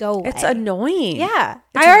go away. It's annoying. Yeah.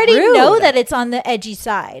 I already know that it's on the edgy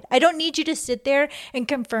side. I don't need you to sit there and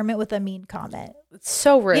confirm it with a mean comment. It's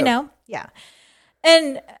so rude. Yeah.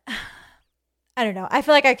 And I don't know. I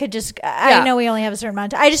feel like I could just, I know we only have a certain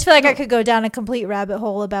amount of time. I just feel like I could go down a complete rabbit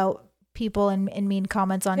hole about people and mean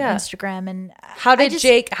comments on Instagram. And how did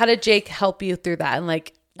Jake help you through that? And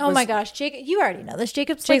like, oh my gosh, Jake, you already know this.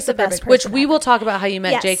 Jake's like the best person. Which we will talk about how you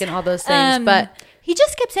met Jake and all those things. But he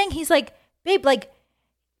just kept saying, he's like, babe, like,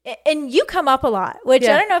 and you come up a lot, which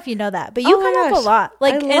I don't know if you know that, but you come up a lot.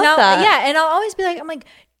 Like, and I'll always be like, I'm like,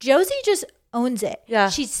 Josie just owns it. Yeah.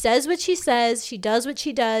 She says what she says. She does what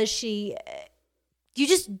she does. You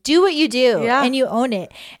just do what you do and you own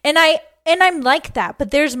it. And I'm like that, but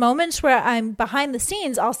there's moments where I'm behind the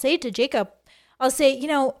scenes. I'll say to Jacob, I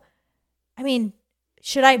mean,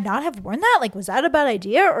 should I not have worn that? Like, was that a bad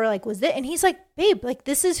idea? Or like, was it? And he's like, babe, like,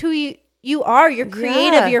 this is who you are. You're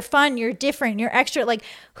creative. You're fun. You're different. You're extra. Like,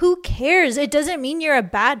 who cares? It doesn't mean you're a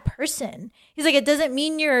bad person. He's like, it doesn't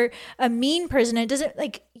mean you're a mean person. It doesn't,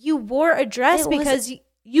 like, you wore a dress because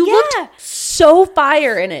you looked so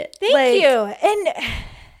fire in it. Thank you.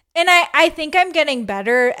 And I think I'm getting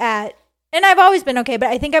better at, and I've always been okay, but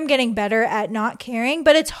I think I'm getting better at not caring.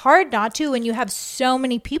 But it's hard not to when you have so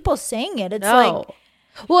many people saying it. It's like,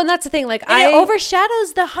 well, and that's the thing. Like, it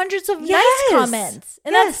overshadows the hundreds of nice comments.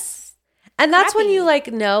 And that's when you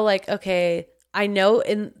like know, like, okay, I know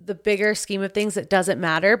in the bigger scheme of things it doesn't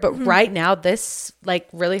matter, but right now this like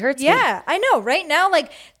really hurts me. Yeah, I know. Right now,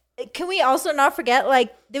 like, can we also not forget,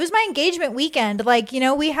 like, it was my engagement weekend. Like,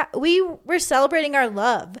 we were celebrating our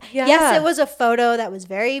love. Yeah. Yes, it was a photo that was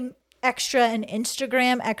very extra and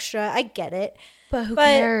Instagram extra. I get it. But who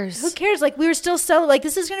cares? Who cares? Like, we were still like,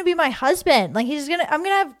 this is going to be my husband. Like, I'm going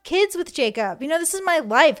to have kids with Jacob. This is my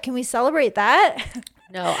life. Can we celebrate that?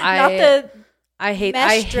 No, I hate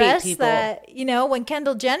people that, when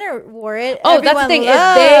Kendall Jenner wore it. Oh, that's the thing.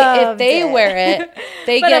 If they wear it,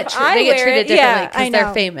 they get treated differently because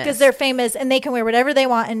they're famous. Because they're famous and they can wear whatever they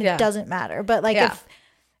want and it doesn't matter. But like, if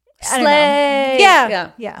slay,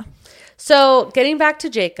 yeah. So getting back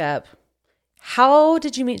to Jacob, how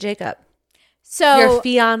did you meet Jacob? So Your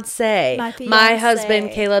fiance, my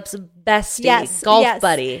husband, Caleb's bestie, golf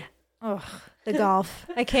buddy. Oh, the golf.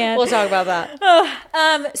 I can't. We'll talk about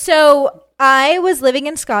that. So I was living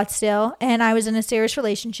in Scottsdale and I was in a serious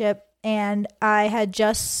relationship and I had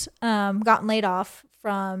just gotten laid off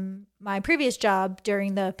from my previous job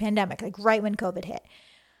during the pandemic, like right when COVID hit.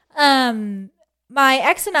 My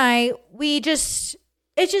ex and I, we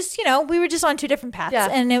were just on two different paths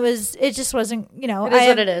and it just wasn't, it is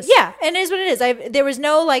what it is. Yeah. And it is what it is. There was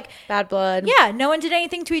no like bad blood. Yeah. No one did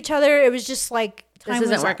anything to each other. It was just like, this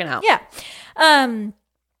isn't working out. Yeah.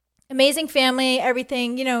 Amazing family,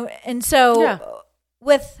 everything, and so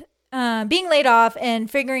with being laid off and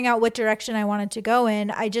figuring out what direction I wanted to go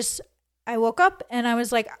in, I woke up and I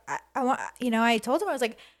was like, I told him, I was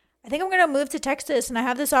like, I think I'm going to move to Texas and I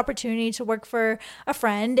have this opportunity to work for a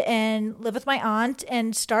friend and live with my aunt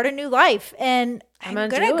and start a new life. And I'm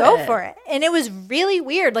going to go for it. And it was really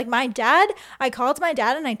weird. Like I called my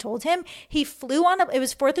dad and I told him. He flew it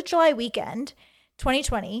was 4th of July weekend,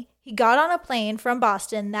 2020. He got on a plane from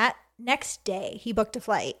Boston that next day. He booked a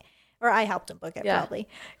flight. Or I helped him book it probably.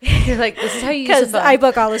 You're like, this is how you use it. Because I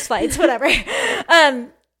book all his flights, whatever.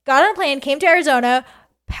 Got on a plane, came to Arizona,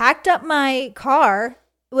 packed up my car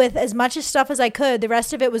with as much stuff as I could. The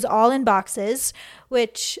rest of it was all in boxes,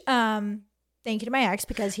 which thank you to my ex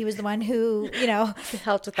because he was the one who,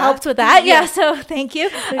 helped with that. Yeah, so thank you.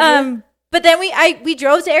 But then we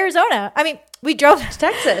drove to Arizona. I mean, we drove to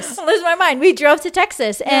Texas. I lose my mind. We drove to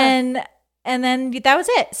Texas and then that was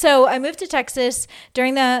it. So I moved to Texas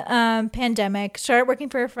during the pandemic, started working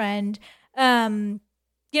for a friend. Nothing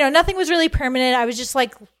was really permanent. I was just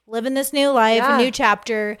like living this new life, a new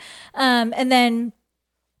chapter. And then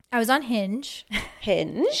I was on Hinge.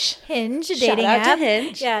 Hinge, dating Shout out app. To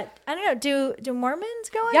Hinge. Yeah, I don't know. Do Mormons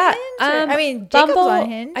go on Hinge? Bumble, Jacob's on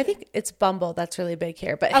Hinge. I think it's Bumble that's really big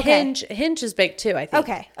here, but Hinge is big too. I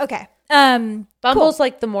think. Okay. Bumble's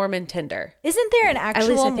like the Mormon Tinder. Isn't there an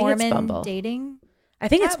actual Mormon dating? I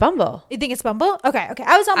think it's Bumble. You think it's Bumble? Okay.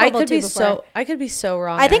 I was on Bumble too before. I could be so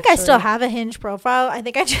wrong. I think I still have a Hinge profile. I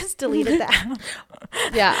think I just deleted that.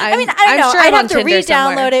 Yeah. I don't know. Sure I'd have to Tinder re-download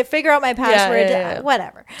somewhere. it, figure out my password, Yeah.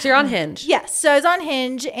 whatever. So you're on Hinge. Yes. So I was on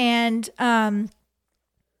Hinge and I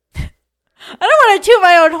don't want to toot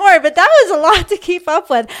my own horn, but that was a lot to keep up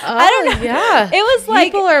with. I don't know. Yeah. It was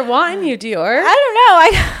like people are wanting you, Dior. I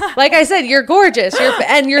don't know. Like I said, you're gorgeous.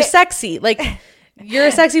 You're sexy. Like you're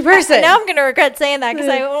a sexy person. Now I'm going to regret saying that because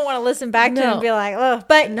I don't want to listen back to it and be like, oh.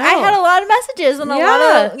 But No. I had a lot of messages and a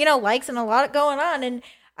lot of likes and a lot going on, and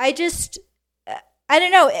I just I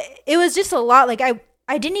don't know. It was just a lot. Like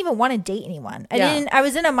I didn't even want to date anyone. I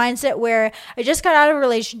was in a mindset where I just got out of a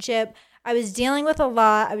relationship. I was dealing with a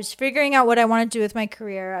lot. I was figuring out what I wanted to do with my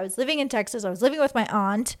career. I was living in Texas. I was living with my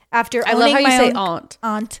aunt after I love how you say aunt.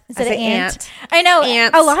 Aunt instead of aunt. I know.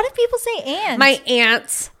 Aunts. A lot of people say aunt. My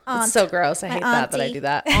aunts. Aunt. It's so gross. I hate that I do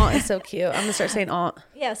that. Aunt is so cute. I'm gonna start saying aunt.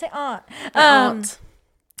 Yeah, say aunt. Aunt.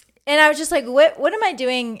 And I was just like, what am I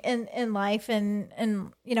doing in life and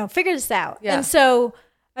figure this out. Yeah. And so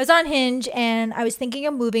I was on Hinge and I was thinking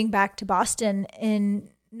of moving back to Boston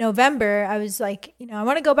in November. I was like, I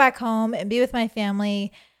want to go back home and be with my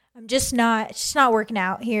family. I'm just not, it's just not working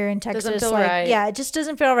out here in Texas. Doesn't feel right. Yeah, it just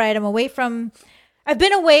doesn't feel right. I've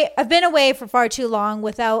been away for far too long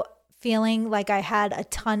without feeling like I had a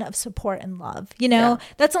ton of support and love.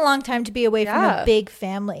 That's a long time to be away from a big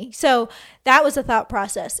family. So that was a thought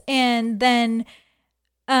process. And then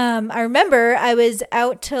I remember I was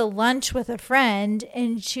out to lunch with a friend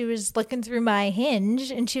and she was looking through my Hinge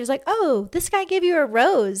and she was like, oh, this guy gave you a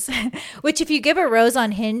rose, which if you give a rose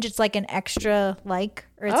on Hinge, it's like an extra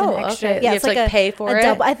or it's an extra. Okay. Yeah, you it's have to like pay for it.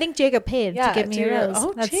 Double. I think Jacob paid to give me a rose.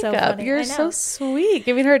 Oh, that's Jacob, so funny. you're so sweet.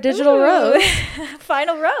 Giving her a digital rose.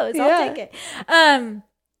 Final rose. I'll take it.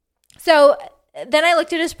 So then I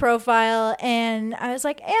looked at his profile and I was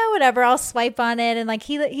like, yeah, whatever. I'll swipe on it. And like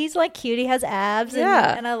he's like cute. He has abs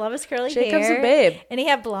and I love his curly hair. Jacob's a babe. And he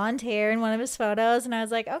had blonde hair in one of his photos. And I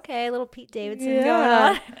was like, okay, little Pete Davidson going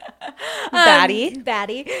on.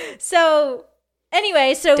 Batty. So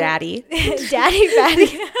anyway, Daddy. Daddy,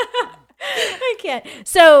 Batty. I can't.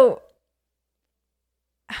 So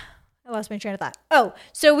I lost my train of thought. Oh,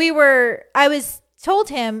 so I was told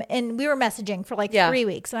him and we were messaging for like 3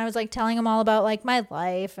 weeks and I was like telling him all about like my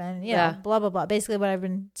life and blah blah blah, basically what I've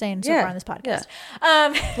been saying so far on this podcast.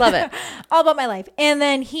 Love it. All about my life. And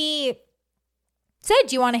then he said,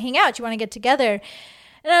 do you want to hang out, do you want to get together?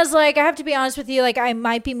 And I was like, I have to be honest with you, like I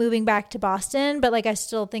might be moving back to Boston, but like I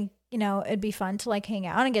still think you know, it'd be fun to like hang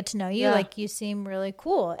out and get to know you. Yeah. Like, you seem really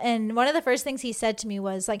cool. And one of the first things he said to me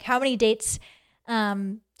was like, how many dates do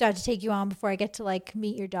I have to take you on before I get to like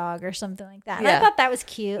meet your dog or something like that? And I thought that was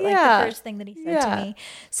cute. Like the first thing that he said to me.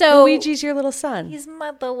 So Luigi's your little son. He's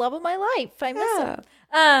the love of my life. I miss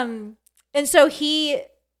him. And so he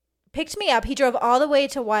picked me up. He drove all the way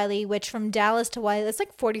to Wiley, which from Dallas to Wiley, that's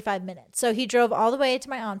like 45 minutes. So he drove all the way to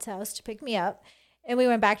my aunt's house to pick me up. And we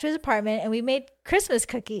went back to his apartment and we made Christmas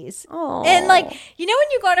cookies. Aww. And like, you know,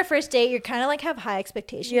 when you go on a first date, you're kind of like have high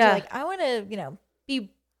expectations. Yeah. You're like, I want to, you know,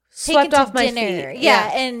 be swept off my dinner. feet.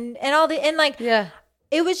 Yeah. And all the, and like, yeah.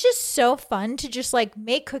 It was just so fun to just like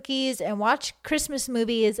make cookies and watch Christmas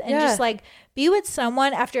movies and just like be with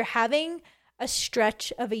someone after having a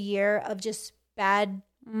stretch of a year of just bad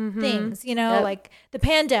things, you know, like the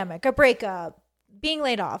pandemic, a breakup, being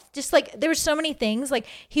laid off, just like there were so many things. Like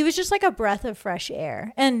he was just like a breath of fresh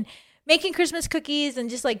air, and making Christmas cookies and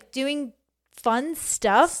just like doing fun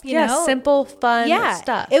stuff, you know, simple fun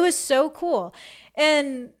stuff. It was so cool.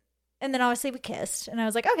 And then obviously we kissed, and I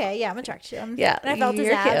was like, okay, yeah, I'm attracted to him. Yeah, and I felt his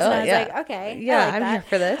abs, cute. and I was like, okay, yeah, like I'm here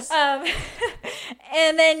for this.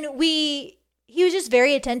 And then he was just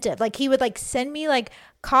very attentive. Like he would like send me like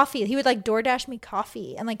coffee. He would like DoorDash me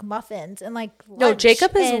coffee and like muffins and like lunch. No,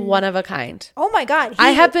 Jacob is one of a kind. Oh my God.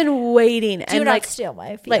 I have been waiting. Do and not like, steal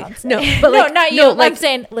my fiance. Like, no, but like, no, not you. No, like, I'm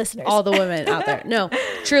saying listeners. All the women out there. No,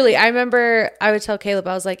 truly. I remember I would tell Caleb,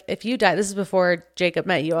 I was like, if you die, this is before Jacob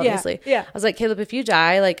met you, obviously. Yeah. I was like, Caleb, if you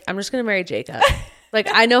die, like, I'm just going to marry Jacob. Like,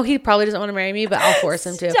 I know he probably doesn't want to marry me, but I'll force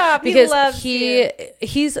him to. Stop, because he loves you.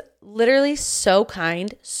 He's literally so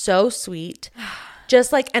kind, so sweet,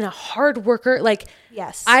 just like, and a hard worker. Like,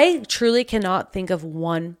 yes, I truly cannot think of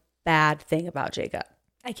one bad thing about Jacob.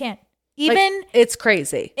 I can't. Even like, it's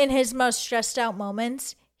crazy. In his most stressed out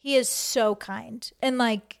moments, he is so kind. And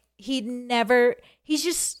like, he's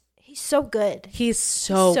so good. He's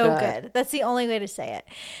so good. That's the only way to say it.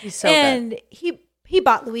 He's so good. And he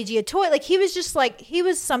bought Luigi a toy. Like he was just like, he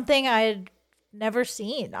was something I had never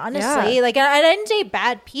seen, honestly. Yeah. Like I didn't date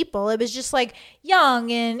bad people. It was just like young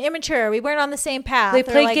and immature. We weren't on the same path. They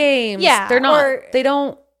play like, games. Yeah. They're not, they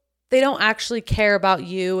don't actually care about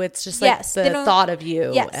you. It's just like the thought of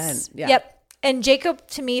you. Yes. And, Yep. And Jacob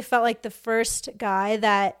to me felt like the first guy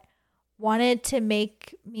that wanted to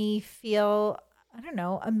make me feel, I don't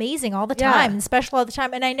know, amazing all the time and special all the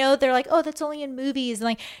time. And I know they're like, oh, that's only in movies. And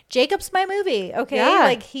like, Jacob's my movie. Okay. Yeah.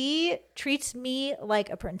 Like he treats me like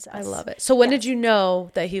a princess. I love it. So when did you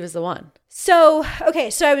know that he was the one? So, okay.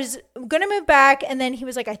 So I was going to move back, and then he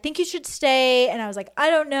was like, I think you should stay. And I was like, I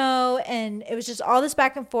don't know. And it was just all this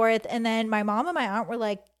back and forth. And then my mom and my aunt were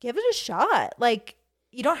like, give it a shot. Like,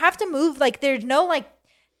 you don't have to move. Like, there's no like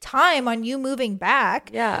time on you moving back.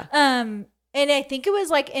 Yeah. And I think it was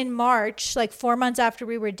like in March, like 4 months after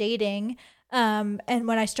we were dating. And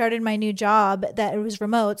when I started my new job, that it was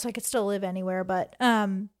remote, so I could still live anywhere. But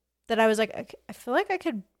that I was like, I feel like I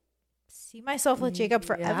could see myself with Jacob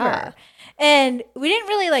forever. Yeah. And we didn't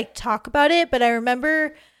really like talk about it, but I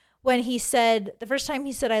remember when he said, the first time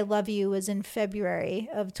he said I love you was in February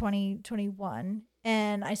of 2021.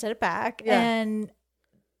 And I said it back. Yeah. And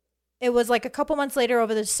it was like a couple months later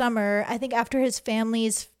over the summer, I think after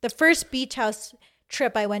the first beach house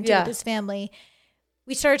trip I went to with his family,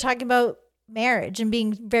 we started talking about marriage and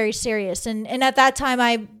being very serious. And at that time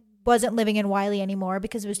I wasn't living in Wiley anymore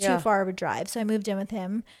because it was too far of a drive. So I moved in with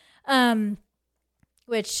him,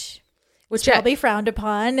 which is probably frowned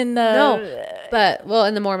upon in in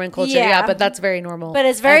the Mormon culture. But that's very normal. But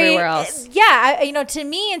it's very, everywhere else. To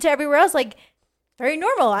me and to everywhere else, like very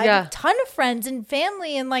normal. I have a ton of friends and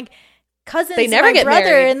family and like cousins. They never get brother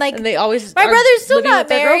married, and like they always. My brother's still not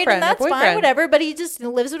married, and that's fine, whatever. But he just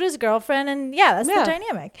lives with his girlfriend, and that's the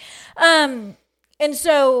dynamic. And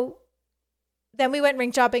so then we went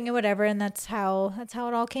ring shopping and whatever, and that's how it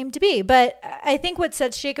all came to be. But I think what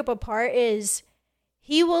sets Jacob apart is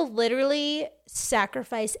he will literally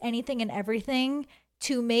sacrifice anything and everything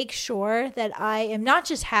to make sure that I am not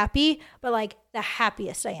just happy, but like the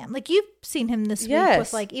happiest I am. Like you've seen him this week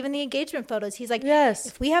with like even the engagement photos. He's like,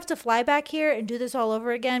 if we have to fly back here and do this all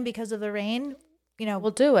over again because of the rain, we'll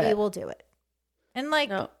do it. We will do it. And like,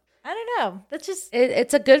 I don't know. That's just,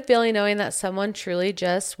 it's a good feeling knowing that someone truly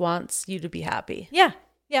just wants you to be happy. Yeah.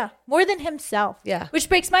 Yeah. More than himself. Yeah. Which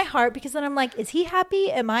breaks my heart because then I'm like, is he happy?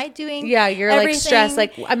 Am I doing you're like stressed.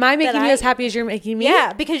 Like, am I making you as happy as you're making me?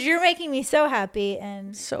 Yeah. Because you're making me so happy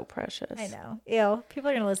and so precious. I know. Ew.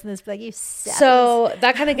 People are going to listen to this, but like, you said. So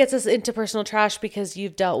that kind of gets us into personal trash because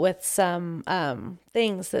you've dealt with some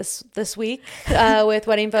things this week with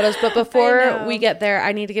wedding photos. But before we get there,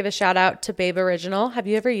 I need to give a shout out to Babe Original. Have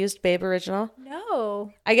you ever used Babe Original?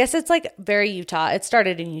 No. I guess it's like very Utah. It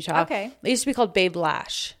started in Utah. Okay. It used to be called Babe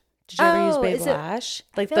Lash. Did you ever use Babe Lash?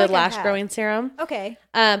 Like the lash growing serum? Okay.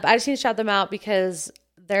 But I just need to shout them out because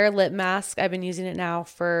their lip mask, I've been using it now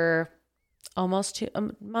for almost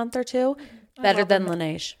a month or two. Better than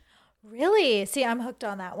Laneige. Really? See, I'm hooked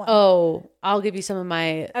on that one. Oh, I'll give you some of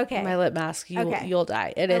my lip mask. You'll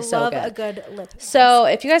die. It is so good. I love a good lip mask. So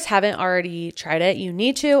if you guys haven't already tried it, you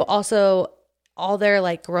need to. Also, all their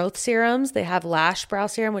like growth serums, they have lash brow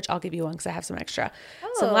serum, which I'll give you one because I have some extra.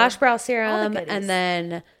 Some lash brow serum and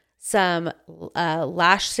then some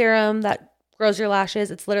lash serum that grows your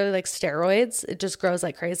lashes. It's literally like steroids. It just grows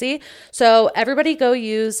like crazy. So everybody go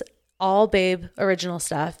use all Babe Original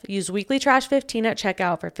stuff. Use Weekly Trash 15 at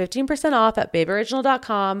checkout for 15% off at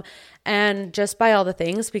babeoriginal.com and just buy all the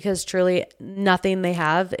things because truly nothing they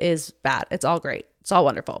have is bad. It's all great. It's all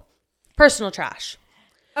wonderful. Personal trash.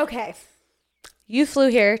 Okay. You flew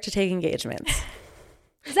here to take engagements.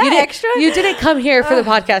 Is that extra? You didn't come here for the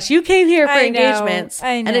podcast. You came here for engagements.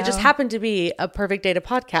 I know. And it just happened to be a perfect day to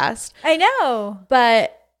podcast. I know.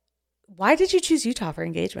 But why did you choose Utah for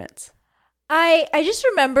engagements? I just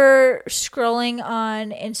remember scrolling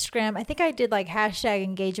on Instagram. I think I did like hashtag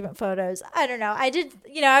engagement photos. I don't know. I did,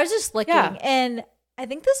 I was just looking and I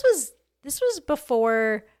think this was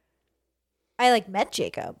before I like met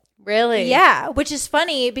Jacob. Really? Yeah. Which is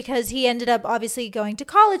funny because he ended up obviously going to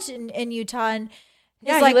college in Utah and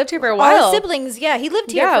he lived here for a while. All his siblings, he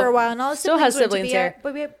lived here for a while and all his still has siblings here.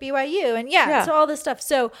 BYU and so all this stuff.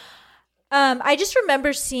 So I just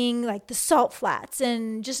remember seeing like the salt flats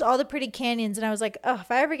and just all the pretty canyons. And I was like, oh, if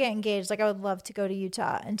I ever get engaged, like I would love to go to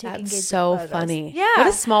Utah and take engagement That's so photos. funny. Yeah. What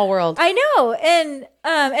a small world. I know. And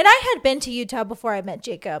I had been to Utah before I met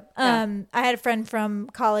Jacob. I had a friend from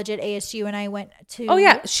college at ASU and I went to. Oh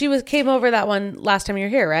yeah. She came over that one last time you were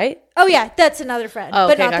here, right? Oh yeah. That's another friend,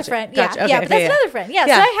 but not the friend. Gotcha. Yeah. Okay, But that's another friend. Yeah.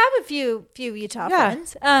 So I have a few Utah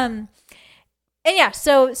friends. And yeah,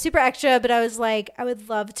 so super extra, but I was like, I would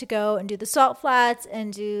love to go and do the salt flats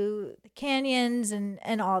and do the canyons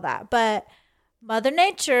and all that. But Mother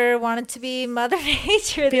Nature wanted to be Mother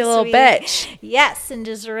Nature be a little bitch. Yes, and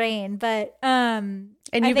just rain. But and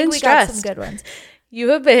you've I think been we stressed. got some good ones. You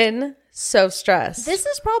have been so stressed. This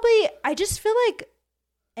is probably, I just feel like,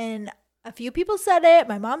 and a few people said it.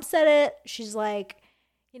 My mom said it. She's like,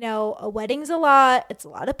 a wedding's a lot. It's a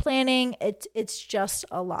lot of planning. It's just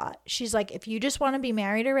a lot. She's like, if you just want to be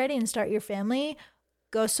married already and start your family,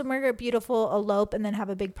 go somewhere beautiful, elope, and then have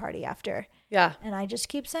a big party after. Yeah. And I just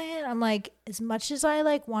keep saying, I'm like, as much as I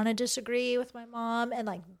like want to disagree with my mom and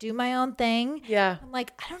like do my own thing. Yeah. I'm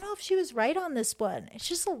like, I don't know if she was right on this one. It's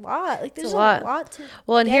just a lot. Like there's a lot to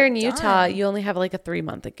Well, and here in done. Utah, you only have like a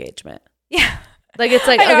 3-month engagement. Yeah. Like it's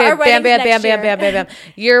like, okay, bam.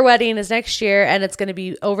 Your wedding is next year and it's going to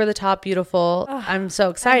be over the top beautiful. I'm so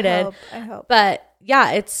excited. I hope. But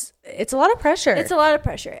yeah, it's a lot of pressure. It's a lot of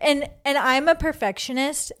pressure. And I'm a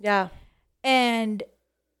perfectionist. Yeah. And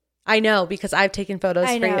I know because I've taken photos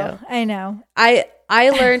for you. I know. I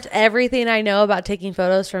learned everything I know about taking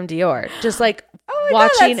photos from Dior. Just like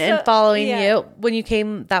watching and following you when you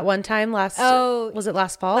came that one time was it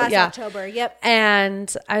last fall? Last October. Yep.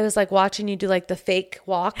 And I was like watching you do like the fake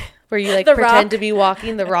walk where you like The pretend rock. to be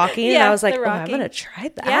walking the rocking. Yeah, and I was like, the oh, I'm rocking. going to try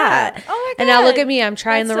that. Yeah. Oh my God. And now look at me. I'm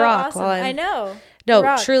trying That's the so rock awesome. while I know. No,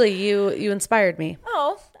 rock. truly you inspired me.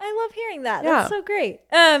 Oh, I love hearing that. Yeah. That's so great.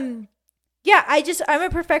 Yeah, I'm a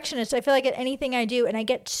perfectionist. I feel like at anything I do, and I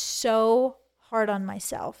get so hard on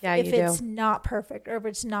myself if it's not perfect or if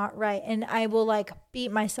it's not right, and I will like beat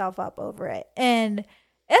myself up over it, and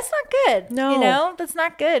that's not good. No, that's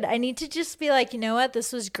not good. I need to just be like, you know what,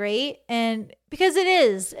 this was great, and because it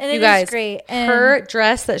is, and it is great. And her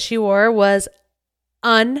dress that she wore was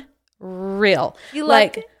unreal. You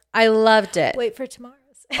loved it? I loved it. Wait for tomorrow's.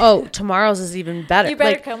 Oh, tomorrow's is even better. You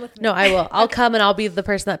better come with me. No, I will. I'll come and I'll be the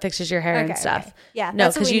person that fixes your hair and stuff. Okay. Yeah. No,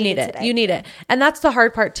 because you need it. Today. You need it. And that's the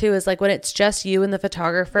hard part too, is like when it's just you and the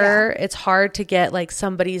photographer, it's hard to get like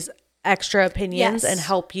somebody's extra opinions and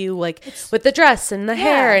help you like with the dress and the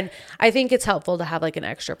hair. And I think it's helpful to have like an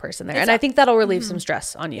extra person there. And I think that'll relieve some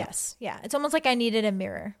stress on you. Yes. Yeah. It's almost like I needed a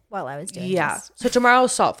mirror while I was doing this. So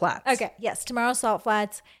tomorrow's salt flats. Okay. Yes. Tomorrow's salt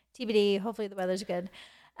flats. TBD. Hopefully the weather's good.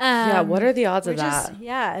 What are the odds of that?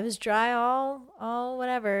 It was dry all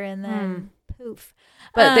whatever, and then poof.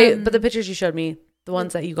 But the pictures you showed me, the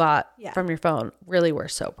ones that you got from your phone, really were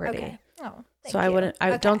so pretty. Okay. Oh, so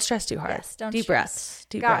I don't stress too hard. Yes, don't deep stress.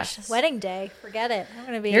 breaths. Wedding day, forget it.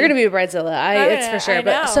 You're gonna be a bridezilla. It's for sure.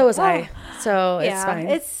 But so was I. So it's fine.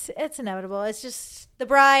 It's inevitable. It's just the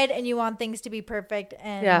bride, and you want things to be perfect.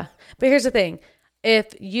 And yeah. But here's the thing.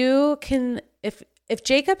 If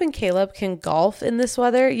Jacob and Caleb can golf in this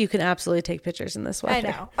weather, you can absolutely take pictures in this weather.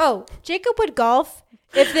 I know. Oh, Jacob would golf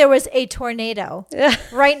if there was a tornado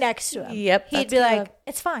right next to him. Yep. He'd be like,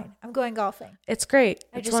 it's fine. I'm going golfing. It's great.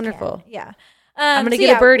 It's wonderful. Can't. Yeah. I'm going to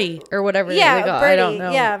get a birdie or whatever. Yeah, they birdie. I don't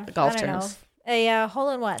know. Yeah. Golf terms. A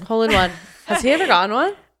hole-in-one. Hole-in-one. Has he ever gotten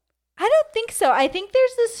one? I don't think so. I think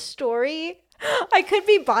there's this story. I could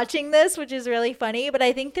be botching this, which is really funny, but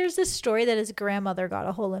I think there's this story that his grandmother got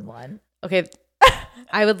a hole-in-one. Okay.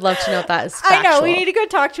 I would love to know if that is factual. I know. We need to go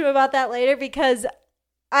talk to him about that later because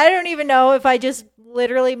I don't even know if I just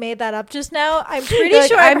literally made that up just now. I'm pretty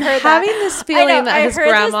sure I've heard that. I'm having this feeling that his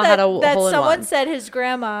grandma had a hole-in-one. That someone said his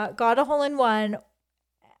grandma got a hole-in-one.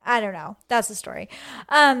 I don't know. That's the story.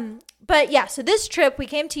 But yeah, so this trip, we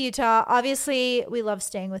came to Utah. Obviously, we love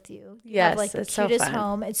staying with you. You yes, have like the it's cutest so fun.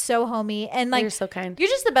 home. It's so homey. And like, you're so kind. You're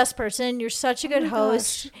just the best person. You're such a good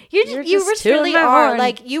host. Gosh. You You're just really are.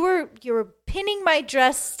 Like you were pinning my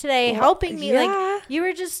dress today, helping me. Yeah. Like you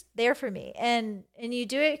were just there for me. And you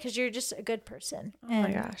do it because you're just a good person. Oh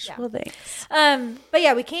my gosh. Yeah. Well, thanks. But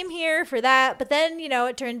yeah, we came here for that. But then,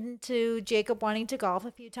 it turned into Jacob wanting to golf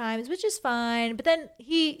a few times, which is fine. But then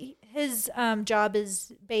his job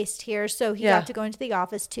is based here, so he got to go into the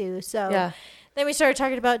office too. So then we started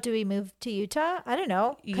talking about, do we move to Utah? I don't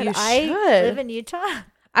know. Could I live in Utah?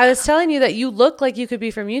 I was telling you that you look like you could be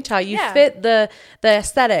from Utah. You fit the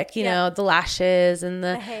aesthetic, you know, the lashes and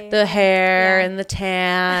the hair and the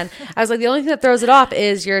tan. I was like, the only thing that throws it off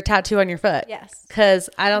is your tattoo on your foot. Yes. Because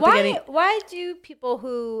I don't think any... Why do people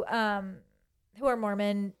who are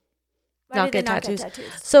Mormon not get tattoos?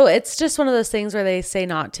 So it's just one of those things where they say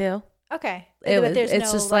not to. Okay.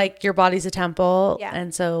 It's just like your body's a temple,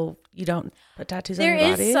 and so you don't put tattoos on your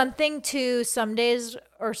body. There is something to some days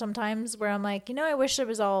or sometimes where I'm like, I wish it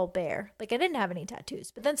was all bare. Like I didn't have any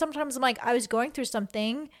tattoos. But then sometimes I'm like, I was going through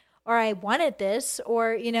something, or I wanted this,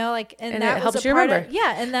 or like, and that it was helps a you part remember.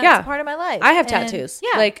 and that's a part of my life. I have tattoos.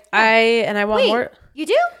 I want more. You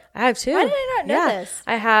do? I have two. Why did I not know this?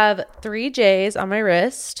 I have 3 J's on my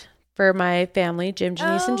wrist for my family, Jim,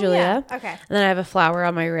 Janice, and Julia. Yeah. Okay. And then I have a flower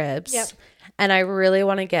on my ribs. Yep. And I really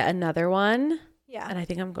want to get another one. Yeah. And I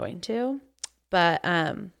think I'm going to. But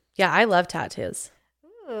I love tattoos.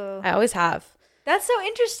 Ooh. I always have. That's so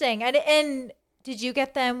interesting. And did you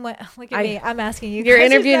get them when, look at me, I'm asking you. You're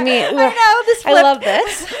interviewing me. I know this flip. I love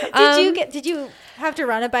this. Did you have to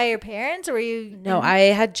run it by your parents, or were you? No, I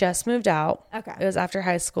had just moved out. Okay. It was after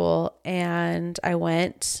high school, and I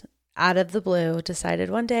went out of the blue, decided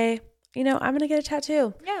one day, I'm going to get a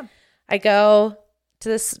tattoo. Yeah. I go to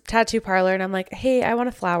this tattoo parlor and I'm like, hey, I want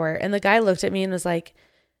a flower. And the guy looked at me and was like,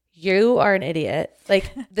 you are an idiot.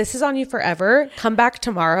 Like, this is on you forever. Come back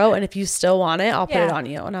tomorrow. And if you still want it, I'll put it on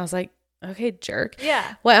you. And I was like, okay, jerk.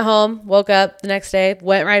 Yeah. Went home, woke up the next day,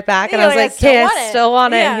 went right back. And I was like, okay, I still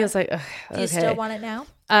want it. And he was like, okay. Do you still want it now?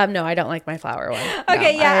 No, I don't like my flower one.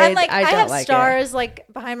 Okay, no, yeah. I have like stars like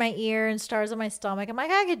behind my ear and stars on my stomach. I'm like,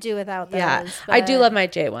 I could do without those. Yeah. But... I do love my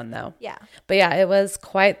J one though. Yeah. But yeah, it was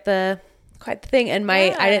quite the thing. And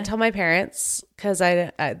I didn't tell my parents because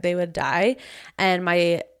they would die. And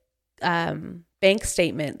my bank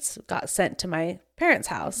statements got sent to my parents'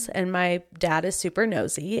 house, and my dad is super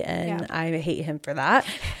nosy, and I hate him for that.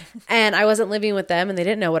 And I wasn't living with them, and they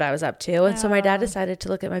didn't know what I was up to. And so my dad decided to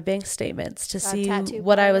look at my bank statements to see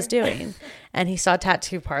what I was doing. And he saw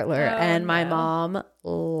tattoo parlor, and my mom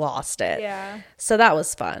lost it. Yeah. So that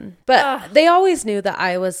was fun. But they always knew that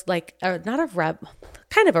I was like not a rebel,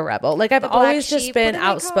 kind of a rebel. Like I've always just been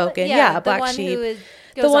outspoken. Yeah, black sheep.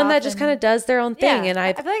 The one that just kind of does their own thing. And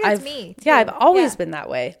I feel like that's me. Yeah, I've always been that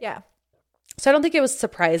way. Yeah. So I don't think it was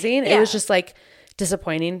surprising. It was just like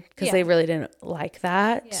disappointing because they really didn't like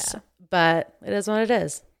that. Yeah. But it is what it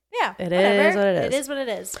is. Yeah. It is what it is. It is what it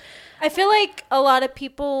is. I feel like a lot of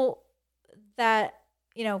people that,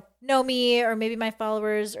 know me, or maybe my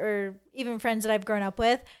followers, or even friends that I've grown up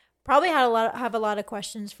with, probably have a lot of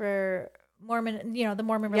questions for Mormon, the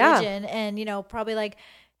Mormon religion, and, probably like,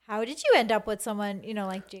 how did you end up with someone,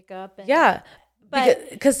 like Jacob? And,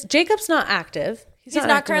 because Jacob's not active. He's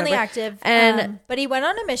not currently active, and but he went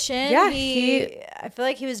on a mission. Yeah, I feel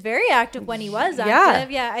like he was very active when he was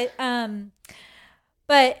active. Yeah,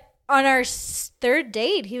 but on our 3rd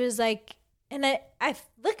date, he was like, and I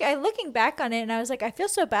looking back on it, and I was like, I feel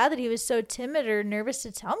so bad that he was so timid or nervous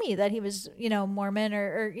to tell me that he was, Mormon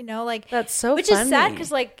or like that's so which funny. Is sad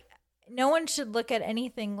because like no one should look at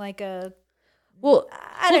anything like a Well,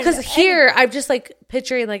 I don't because know. here I'm just like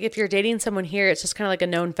picturing like if you're dating someone here, it's just kind of like a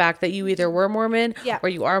known fact that you either were Mormon or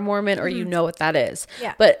you are Mormon or you know what that is.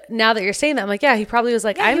 Yeah. But now that you're saying that, I'm like, yeah, he probably was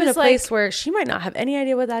like, Yeah, I'm he in a was place like- where she might not have any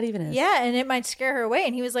idea what that even is. Yeah, and it might scare her away.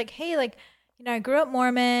 And he was like, hey, like, you know, I grew up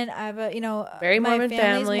Mormon. I have a, you know, Very my Mormon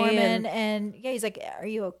family's family, Mormon, and yeah, he's like, are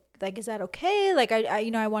you like, is that okay? Like, I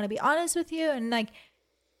you know, I want to be honest with you, and like,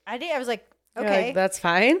 I was like, You're okay, like, that's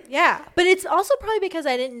fine. yeah, but it's also probably because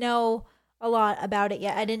I didn't know a lot about it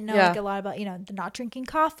yet. I didn't know like a lot about, you know, the not drinking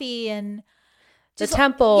coffee and The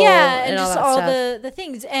temple, and all just that all stuff. the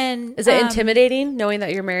things. And Is it intimidating knowing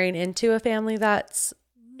that you're marrying into a family that's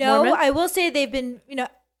no, Mormon? I will say they've been, you know,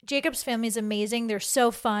 Jacob's family is amazing. They're so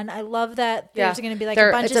fun. I love that there's going to be like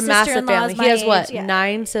a bunch of it's a massive sister-in-laws. family. He has my what, age. Yeah.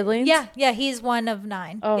 9 siblings? Yeah, he's one of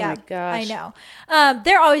 9. Oh yeah, my gosh. I know.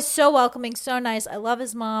 They're always so welcoming, so nice. I love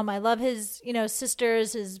his mom. I love his, you know,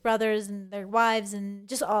 sisters, his brothers, and their wives, and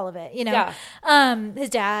just all of it. You know, his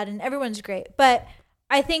dad, and everyone's great. But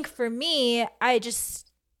I think for me, I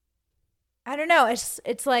don't know.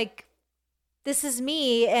 It's like, this is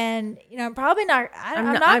me, and you know, I'm probably not.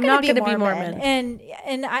 I'm not going to be Mormon, and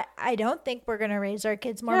I don't think we're going to raise our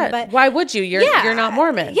kids Mormon. Yeah, but why would you? You're not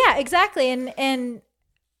Mormon. Yeah, exactly. And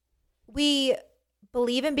we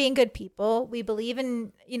believe in being good people. We believe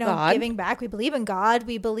in, you know, God. giving back. We believe in God.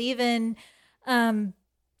 We believe in,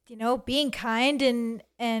 you know, being kind and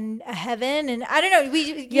a heaven. And I don't know.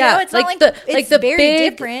 You know, it's not like it's very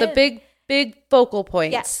different. The big focal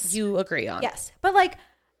points. Yes. You agree on. Yes, but like,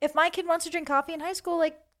 if my kid wants to drink coffee in high school,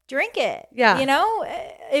 like, drink it. Yeah. You know,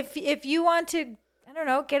 if you want to, I don't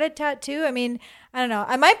know, get a tattoo. I mean, I don't know.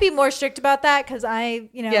 I might be more strict about that because I,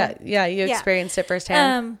 you know. Yeah. You experienced it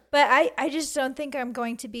firsthand. But I just don't think I'm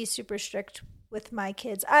going to be super strict with my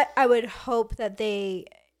kids. I would hope that they,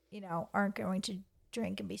 you know, aren't going to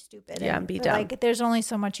drink and be stupid. And be dumb. Like, there's only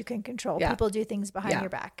so much you can control. Yeah. People do things behind your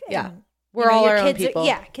back. Yeah. And, We're all our own kids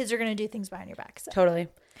people. Kids are going to do things behind your back. So. Totally.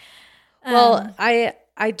 Well,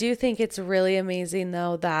 I do think it's really amazing,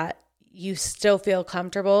 though, that you still feel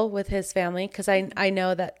comfortable with his family, because I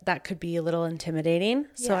know that could be a little intimidating.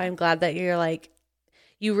 So I'm glad that you're like,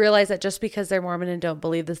 you realize that just because they're Mormon and don't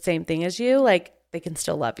believe the same thing as you, like, they can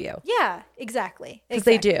still love you. Yeah, exactly. Because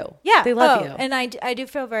they do. Yeah. They love you. And I do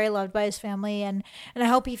feel very loved by his family, and I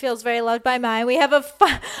hope he feels very loved by mine. We have a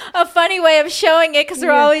funny way of showing it, because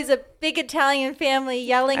we're always a big Italian family,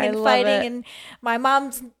 yelling and fighting. And my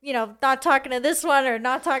mom's, you know, not talking to this one or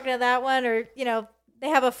not talking to that one, or, you know, they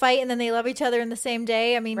have a fight and then they love each other in the same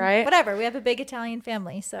day. I mean, whatever. We have a big Italian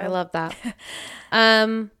family. So I love that.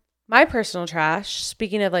 My personal trash,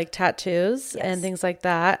 speaking of like tattoos and things like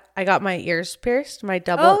that, I got my ears pierced, my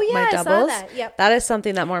doubles. I saw that. Yep. That is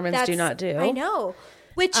something that Mormons do not do. I know.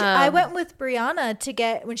 Which I went with Brianna to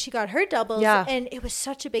get when she got her doubles, and it was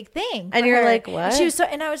such a big thing. And you're like, what? And she was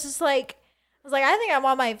and I was just like, I think I'm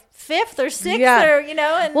on my 5th or 6th, or, you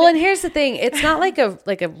know. And and here's the thing: it's not like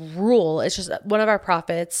a rule. It's just one of our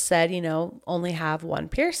prophets said, you know, only have one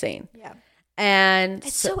piercing. Yeah. And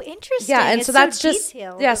it's so interesting. Yeah, and it's so that's just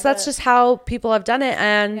so that's just how people have done it.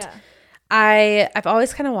 And I've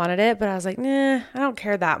always kind of wanted it, but I was like, nah, I don't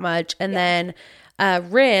care that much. And then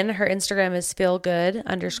Rin, her Instagram is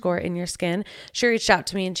feelgood_in-your-skin. She reached out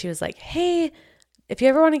to me and she was like, hey, if you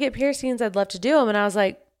ever want to get piercings, I'd love to do them. And I was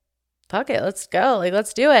like, fuck it, let's go. Like,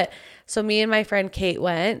 let's do it. So me and my friend Kate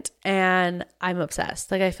went, and I'm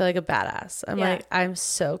obsessed. Like, I feel like a badass. I'm like, I'm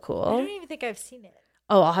so cool. I don't even think I've seen it.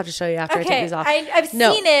 Oh, I'll have to show you after I take these off. I've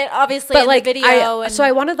seen it, obviously, but in like, the video. So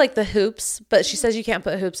I wanted like the hoops, but she says you can't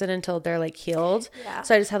put hoops in until they're like healed. Yeah.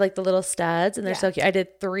 So I just had like the little studs, and they're so cute. I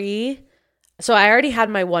did 3. So I already had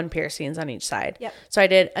my 1 piercings on each side. Yep. So I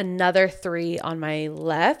did another 3 on my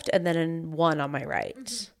left, and then 1 on my right.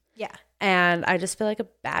 Mm-hmm. Yeah. And I just feel like a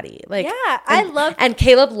baddie. Like, I love. And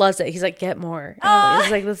Caleb loves it. He's like, get more.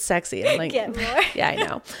 He's like, that's sexy. I'm like, get more. Yeah, I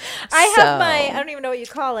know. I have I don't even know what you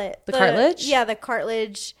call it. The cartilage? Yeah, the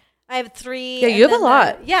cartilage. I have 3. Yeah, you have a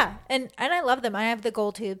lot. And I love them. I have the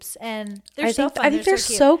gold hoops, and they're so fun. I think they're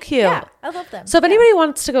so cute. Yeah, I love them. So if anybody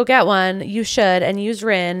wants to go get one, you should, and use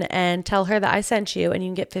Rin and tell her that I sent you, and you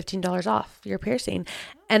can get $15 off your piercing.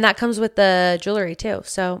 And that comes with the jewelry too.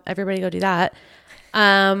 So everybody go do that.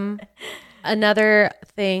 Another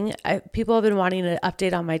thing, people have been wanting an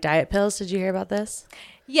update on my diet pills. Did you hear about this?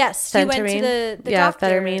 Yes. You went to the doctor.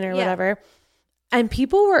 Phentermine or whatever. And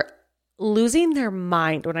people were losing their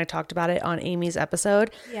mind when I talked about it on Amy's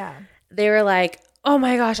episode. Yeah. They were like, oh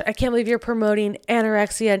my gosh, I can't believe you're promoting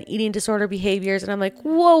anorexia and eating disorder behaviors. And I'm like,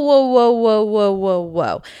 whoa.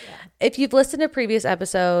 Yeah. If you've listened to previous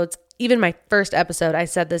episodes, even my first episode, I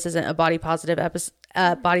said this isn't a body positive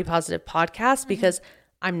podcast because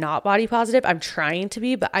I'm not body positive. I'm trying to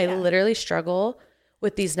be, but I literally struggle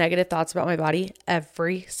with these negative thoughts about my body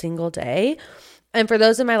every single day. And for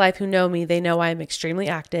those in my life who know me, they know I'm extremely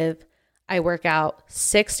active. I work out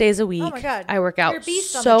 6 days a week. Oh my God. I work You're out a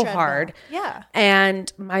beast on the so treadmill. hard. Yeah.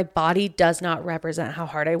 And my body does not represent how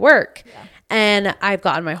hard I work. Yeah. And I've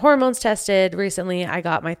gotten my hormones tested recently. I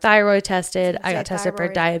got my thyroid tested. I got tested for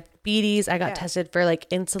diabetes. I got tested for like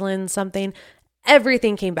insulin something.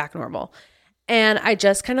 Everything came back normal. And I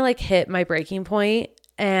just kind of like hit my breaking point.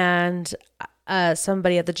 And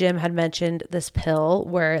somebody at the gym had mentioned this pill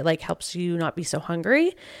where it like helps you not be so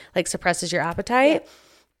hungry, like suppresses your appetite. Yeah.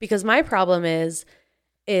 Because my problem is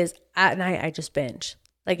at night I just binge.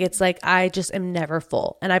 Like it's like I just am never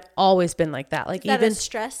full, and I've always been like that. Like, is that even a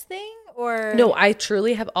stress thing, or no? I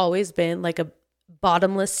truly have always been like a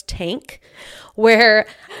bottomless tank, where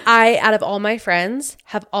I, out of all my friends,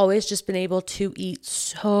 have always just been able to eat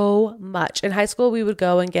so much. In high school, we would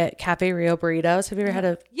go and get Cafe Rio burritos. Have you ever had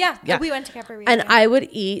a? Yeah, we went to Cafe Rio, and I would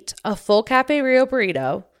eat a full Cafe Rio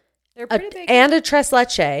burrito. They're pretty big, and a tres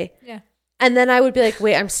leche. Yeah. And then I would be like,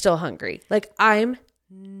 wait, I'm still hungry. Like I'm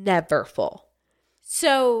never full.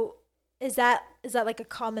 So is that like a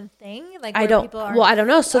common thing? Like I don't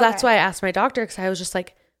know. So that's why I asked my doctor, because I was just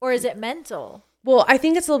like, or is it mental? Well, I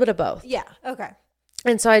think it's a little bit of both. Yeah. Okay.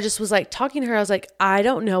 And so I just was like talking to her. I was like, I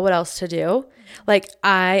don't know what else to do. Like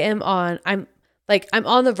I'm on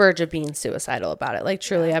the verge of being suicidal about it. Like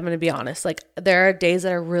truly, I'm going to be honest. Like there are days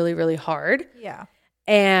that are really, really hard. Yeah.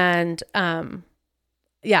 And,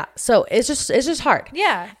 yeah. So it's just hard.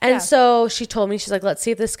 Yeah. And so she told me, she's like, let's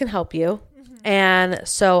see if this can help you. Mm-hmm. And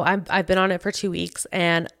so I've been on it for 2 weeks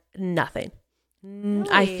and nothing. Really?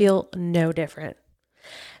 I feel no different.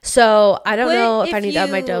 So I don't know if I need to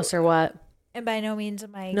up my dose or what. And by no means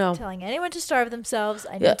am I telling anyone to starve themselves.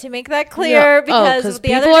 I need to make that clear Yeah. because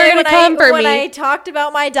the other day when I talked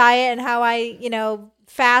about my diet and how I,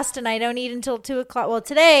 fast and I don't eat until 2:00. Well,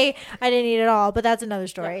 today I didn't eat at all, but that's another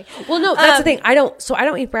story. Yeah. Well, no, that's the thing. I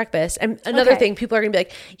don't eat breakfast. And another thing, people are gonna be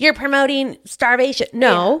like, you're promoting starvation.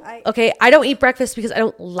 No. I don't eat breakfast because I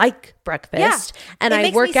don't like breakfast. Yeah. And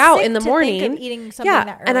I work out in the morning. Eating something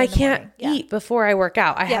that early and I can't eat before I work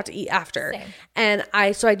out. I have to eat after. Same. And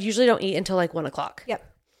I usually don't eat until like 1:00. Yep.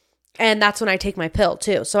 And that's when I take my pill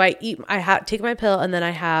too. So I take my pill and then I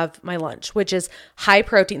have my lunch, which is high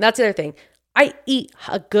protein. That's the other thing. I eat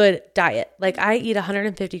a good diet. Like I eat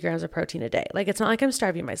 150 grams of protein a day. Like it's not like I'm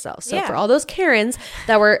starving myself. So for all those Karens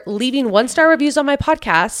that were leaving 1-star reviews on my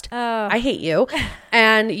podcast, I hate you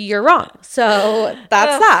and you're wrong. So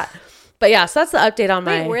that's that. But yeah, so that's the update on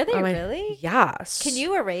my. Were they really? Yes. Can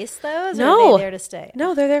you erase those? No. Or are they there to stay?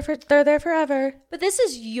 No, they're there forever. But this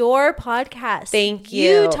is your podcast. Thank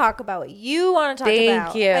you. You talk about what you want to talk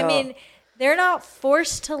about. Thank you. I mean, they're not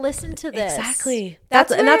forced to listen to this. Exactly. That's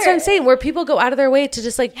what I'm saying. Where people go out of their way to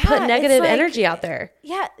just like put negative energy out there.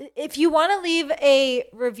 Yeah. If you want to leave a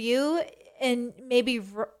review and maybe,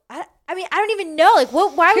 I don't even know. Like,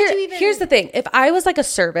 why would you even? Here's the thing. If I was like a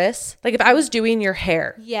service, like if I was doing your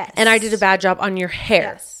hair, yes, and I did a bad job on your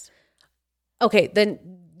hair, yes, okay, then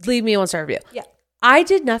leave me a 1-star review. Yeah. I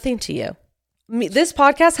did nothing to you. This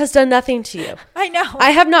podcast has done nothing to you. I know. I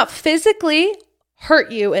have not physically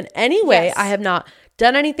hurt you in any way. Yes. I have not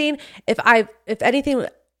done anything. If anything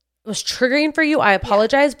was triggering for you, I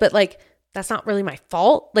apologize, but like that's not really my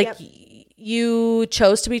fault. Like you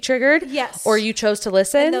chose to be triggered, yes, or you chose to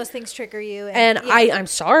listen, and those things trigger you. And I'm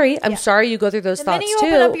sorry. I'm sorry you go through those thoughts too. And then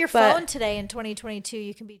you open up your phone today in 2022,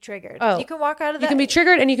 you can be triggered. Oh, you can walk out of that. You can be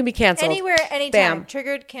triggered and you can be canceled anywhere, anytime. Bam.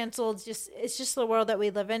 Triggered, canceled. It's just the world that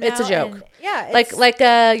we live in now. It's a joke. And like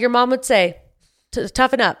your mom would say.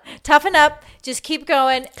 Toughen up. Toughen up. Just keep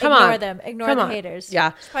going. Ignore them. Ignore the haters.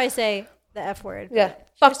 Yeah. Should probably say the F word. Yeah.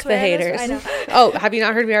 Fuck the haters. I know. Oh, have you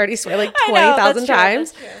not heard me already swear like 20,000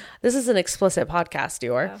 times? True. This is an explicit podcast,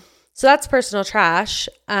 Dior. Yeah. So that's personal trash.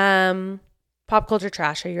 Pop culture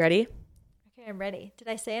trash. Are you ready? Okay, I'm ready. Did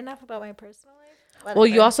I say enough about my personal life? Whatever. Well,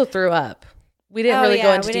 you also threw up. We didn't really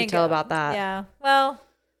go into detail about that. Yeah. Well.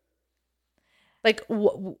 Like,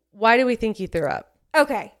 why do we think you threw up?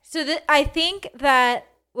 Okay, so I think that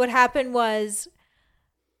what happened was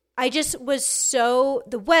I just was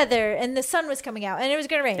the weather and the sun was coming out and it was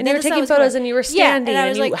going to rain. And you were taking photos and you were standing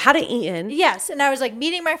and you hadn't eaten. Yes, and I was like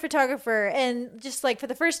meeting my photographer and just like for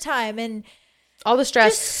the first time and all the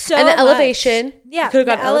stress and the elevation. Yeah, you could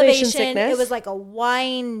have gotten elevation sickness. It was like a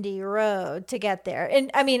windy road to get there. And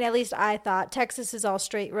I mean, at least I thought Texas is all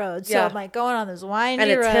straight roads. So I'm like going on this windy road.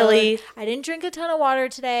 And it's hilly. I didn't drink a ton of water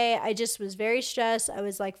today. I just was very stressed. I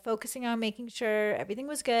was like focusing on making sure everything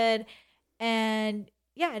was good. And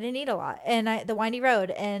I didn't eat a lot. And the windy road.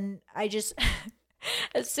 And I just,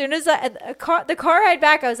 As soon as the car ride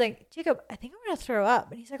back, I was like, Jacob, I think I'm going to throw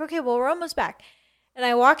up. And he's like, okay, well, we're almost back. And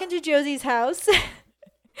I walk into Josie's house and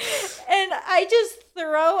I just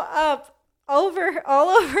throw up all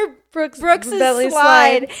over Brooks's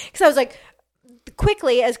slide. Because I was like,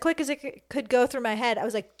 as quick as it could go through my head, I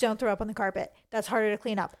was like, don't throw up on the carpet. That's harder to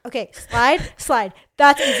clean up. Okay, slide.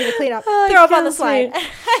 That's easy to clean up. Throw up on the slide.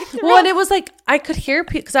 And it was like, I could hear,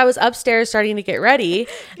 because I was upstairs starting to get ready,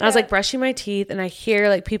 and I was like brushing my teeth, and I hear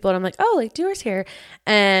like people, and I'm like, oh, like Dior's here.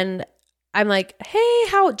 And I'm like, hey,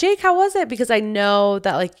 Jake, how was it? Because I know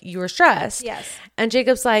that like you were stressed. Yes. And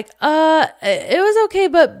Jacob's like, it was okay,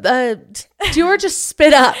 but Dior just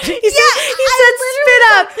spit up. He said spit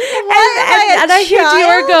up. And I hear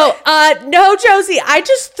Dior go, no, Josie, I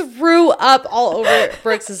just threw up all over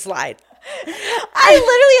Brooks's slide. I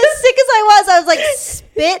literally, as sick as I was like,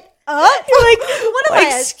 spit up? You're like, what am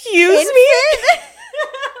I? Excuse me?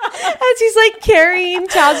 As he's like carrying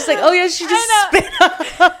towels, he's like, oh yeah, she just spit up.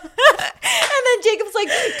 And then Jacob's like,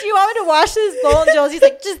 do you want me to wash this bowl? And Josie's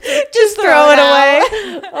like, just throw it away.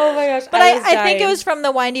 Oh my gosh. But I think it was from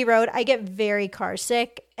the windy road. I get very car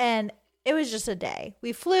sick, and it was just a day.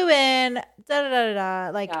 We flew in,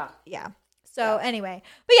 like, yeah. So anyway,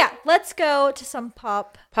 but yeah, let's go to some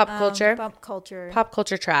pop culture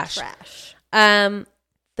trash. The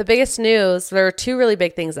biggest news, there were two really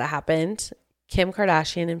big things that happened. Kim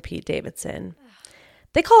Kardashian and Pete Davidson.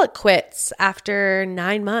 They call it quits after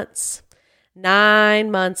 9 months. 9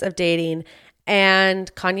 months of dating.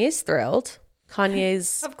 And Kanye's thrilled.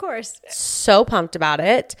 Kanye's of course so pumped about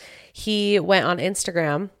it. He went on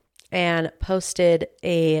Instagram and posted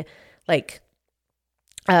a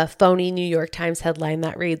phony New York Times headline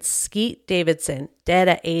that reads, Skeet Davidson dead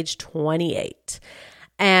at age 28.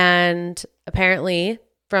 And apparently,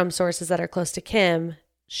 from sources that are close to Kim,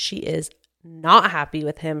 she is not happy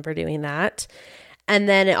with him for doing that. And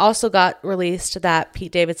then it also got released that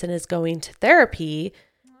Pete Davidson is going to therapy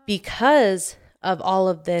because of all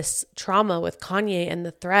of this trauma with Kanye and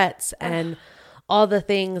the threats and all the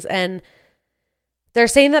things. And they're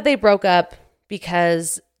saying that they broke up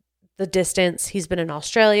because the distance. He's been in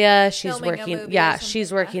Australia. She's working. Yeah,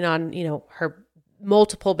 she's working on, her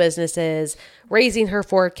multiple businesses, raising her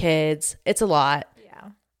 4 kids. It's a lot. Yeah.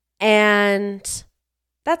 And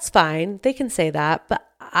that's fine. They can say that. But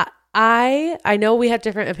I know we have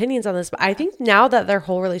different opinions on this, but I think now that their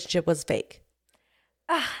whole relationship was fake.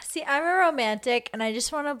 See, I'm a romantic, and I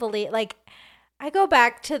just want to believe, I go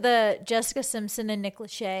back to the Jessica Simpson and Nick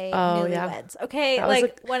Lachey newlyweds. Yeah. Okay,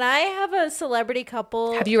 when I have a celebrity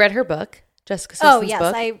couple. Have you read her book? Jessica Simpson's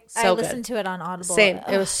book? I listened to it on Audible. Same.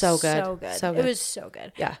 It was so good. So good. It was so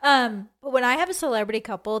good. Yeah. But when I have a celebrity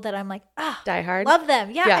couple that I'm like, Die Hard. Love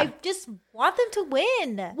them. Yeah. I just want them to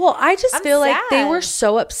win. Well, I just feel like they were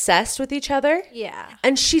so obsessed with each other. Yeah.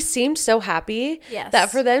 And she seemed so happy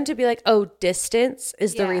that for them to be like, oh, distance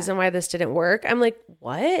is the reason why this didn't work. I'm like,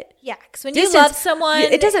 what? Yeah. Because when you love someone,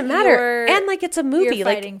 it doesn't matter. And it's a movie.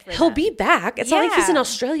 He'll be back. It's not like he's in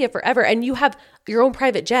Australia forever and you have your own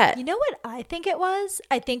private jet. You know what I think it was?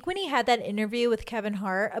 I think when he had that interview with Kevin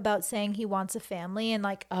Hart about saying he wants a family, and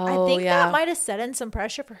I think that might have set in some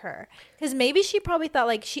pressure for her, because maybe she probably thought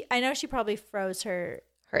I know she probably froze her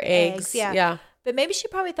eggs. Yeah. But maybe she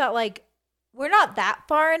probably thought we're not that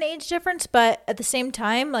far in age difference, but at the same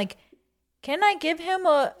time, can I give him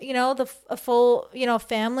a full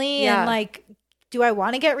family and do I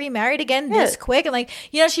want to get remarried again this quick? And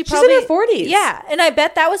she's probably in her 40s. Yeah. And I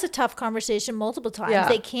bet that was a tough conversation multiple times. Yeah.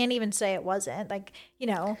 They can't even say it wasn't.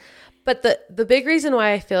 But the big reason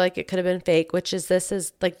why I feel like it could have been fake, which is this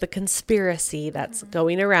is the conspiracy that's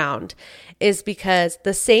going around, is because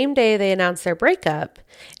the same day they announced their breakup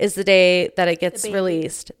is the day that it gets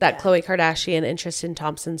released that Khloe Kardashian and Tristan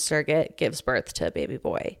Thompson's surrogate gives birth to a baby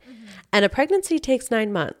boy. Mm-hmm. And a pregnancy takes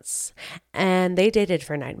 9 months, and they dated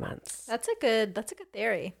for 9 months. That's a good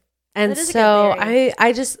theory. And so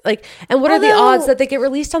I just and what are the odds that they get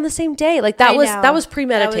released on the same day? That was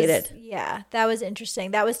premeditated. That was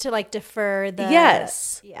interesting. That was to defer the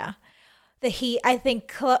the heat. I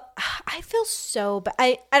think I feel so bad.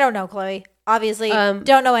 I don't know, Khloe. Obviously,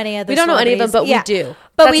 don't know any of the. We don't know any of them, but we do.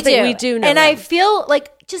 But we do. We do know. And them. I feel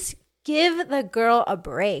just give the girl a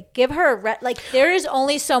break. Give her there is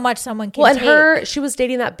only so much someone can take. She was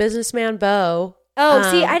dating that businessman Beau. Oh,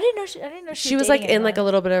 see, I didn't know she was in a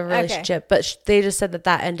little bit of a relationship, but they just said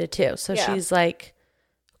that ended too. So she's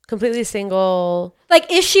completely single.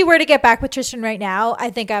 If she were to get back with Tristan right now, I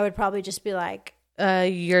think I would probably just be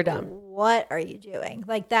you're dumb. What are you doing?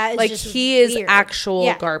 That is just he is weird.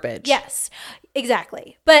 Actual garbage. Yes,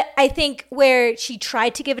 exactly. But I think where she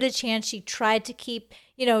tried to give it a chance, she tried to keep,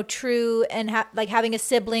 true and like having a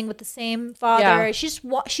sibling with the same father.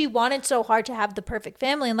 Yeah. She wanted so hard to have the perfect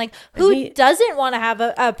family. And like, who doesn't want to have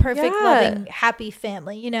a perfect, loving, happy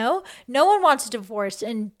family, No one wants divorce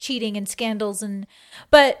and cheating and scandals.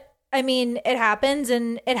 But I mean, it happens.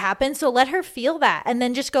 So let her feel that, and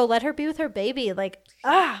then just go let her be with her baby. Like,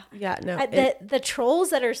 the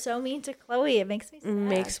trolls that are so mean to Chloe, it makes me sad.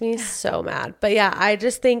 Makes me so mad. But yeah, I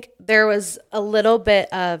just think there was a little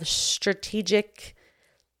bit of strategic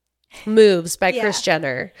moves by Kris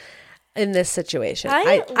Jenner in this situation.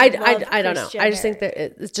 I don't know. Jenner. I just think that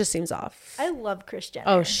it just seems off. I love Kris Jenner.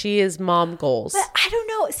 Oh, she is mom goals. But I don't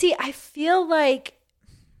know. See, I feel like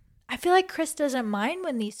Kris doesn't mind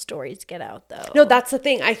when these stories get out, though. No, that's the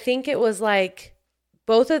thing. I think it was like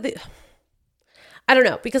both of the... I don't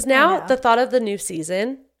know. Because now the thought of the new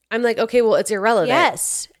season, I'm like, okay, well, it's irrelevant.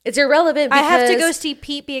 Yes. It's irrelevant because... I have to go see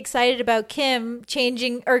Pete be excited about Kim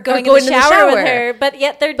changing or going in the shower with her, but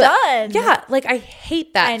yet they're done. Yeah, like I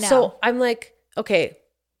hate that. I know. So I'm like, okay.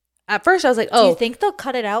 At first I was like, do you think they'll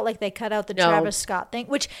cut it out like they cut out the Travis Scott thing?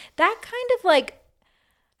 Which that kind of like...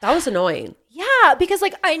 That was annoying. Yeah, because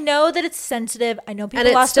like I know that it's sensitive. I know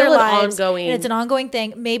people lost their lives. And it's an ongoing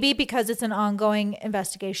thing. Maybe because it's an ongoing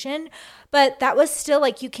investigation, but that was still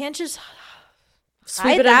like you can't just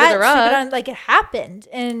sweep it under the rug. Like it happened.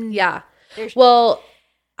 And well,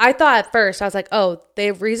 I thought at first I was like, oh,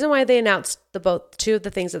 the reason why they announced two of the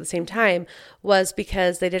things at the same time was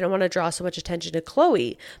because they didn't want to draw so much attention to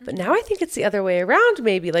Chloe. But now I think it's the other way around.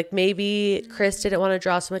 Maybe Kris didn't want to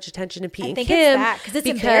draw so much attention to Pete and Kim it's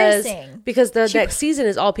embarrassing because the next season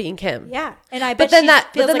is all Pete and Kim. Yeah, and but then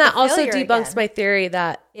that also debunks my theory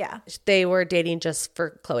that they were dating just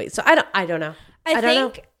for Chloe. So I don't know. I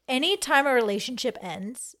think any time a relationship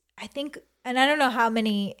ends, and I don't know how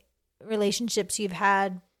many relationships you've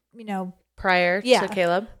had, prior to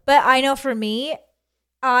Caleb. But I know for me,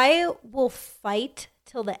 I will fight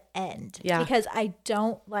till the end because I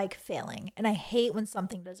don't like failing and I hate when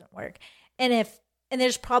something doesn't work. And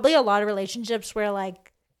there's probably a lot of relationships where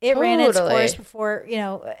like it ran its course before, it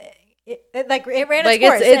ran its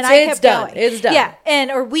course and I kept going. It's done.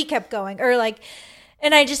 Yeah. Or we kept going or like,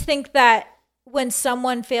 and I just think that when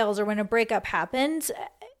someone fails or when a breakup happens,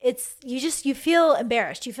 you feel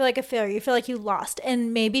embarrassed. You feel like a failure. You feel like you lost.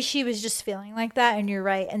 And maybe she was just feeling like that and you're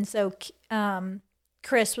right. And so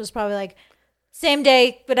Kris was probably like, same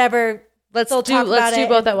day, whatever. Let's do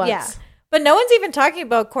both at once. Yeah. But no one's even talking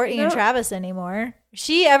about Kourtney and Travis anymore. Is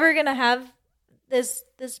she ever going to have this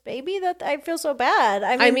baby? That I feel so bad.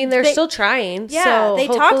 I mean they're still trying. Yeah, so they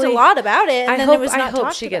talked a lot about it. And I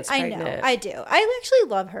hope she gets pregnant. I know. I do. I actually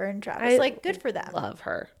love her and Travis. Good for them. Love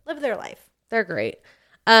her. Live their life. They're great.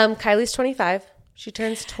 Kylie's 25. She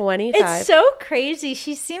turns 25. It's so crazy.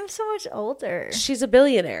 She seems so much older. She's a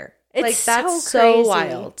billionaire. That's so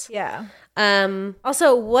wild. Yeah.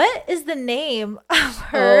 Also, what is the name of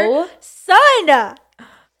her son?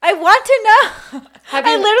 I want to know. I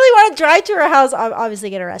literally want to drive to her house, obviously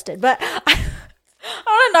get arrested, but I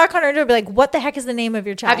want to knock on her door and be like, what the heck is the name of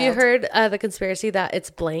your child? Have you heard the conspiracy that it's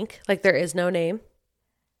blank? Like there is no name?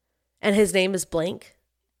 And his name is blank?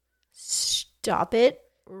 Stop it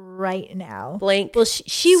right now. Blank. Well,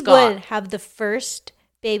 she would have the first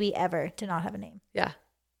baby ever to not have a name. Yeah.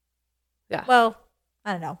 Yeah. Well,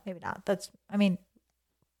 I don't know. Maybe not.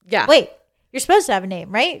 Yeah. Wait, you're supposed to have a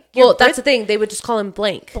name, right? That's the thing. They would just call him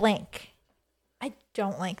blank. Blank. I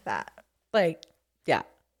don't like that. Like, yeah.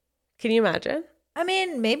 Can you imagine? I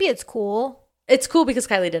mean, maybe it's cool. It's cool because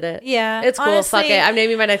Kylie did it. Yeah. It's cool. Honestly, fuck it. I'm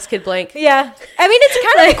naming my next kid blank. Yeah. I mean,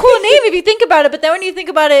 it's kind of a cool name if you think about it. But then when you think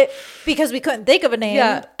about it, because we couldn't think of a name,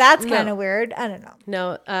 that's kind of weird. I don't know.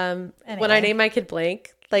 No. Anyway. When I name my kid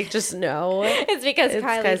blank, just know. It's because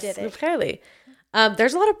Kylie did it. Kylie.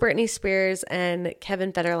 There's a lot of Britney Spears and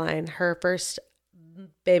Kevin Federline, her first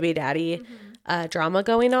baby daddy drama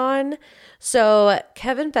going on. So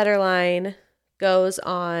Kevin Federline goes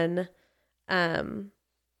on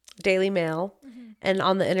Daily Mail and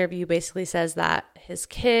on the interview basically says that his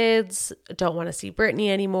kids don't want to see Britney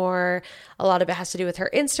anymore. A lot of it has to do with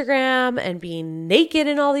her Instagram and being naked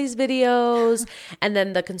in all these videos and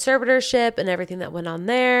then the conservatorship and everything that went on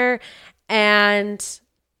there. And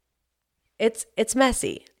it's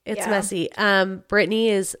messy. It's messy. Britney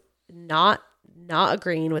is not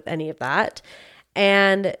agreeing with any of that.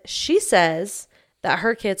 And she says that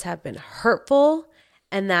her kids have been hurtful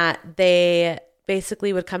and that they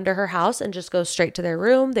basically would come to her house and just go straight to their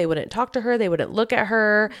room. They wouldn't talk to her. They wouldn't look at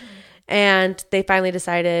her. And they finally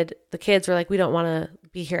decided, the kids were like, we don't want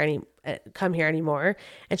to come here anymore.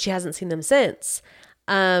 And she hasn't seen them since.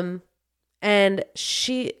 And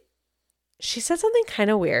she said something kind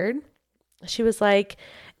of weird. she was like,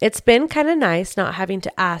 it's been kind of nice not having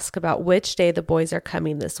to ask about which day the boys are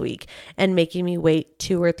coming this week and making me wait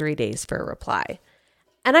 2 or 3 days for a reply.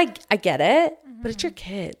 And I get it, but it's your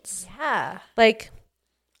kids. Yeah. Like,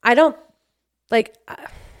 I don't, like,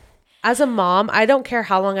 as a mom, I don't care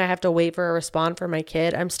how long I have to wait for a response for my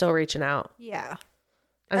kid. I'm still reaching out. Yeah.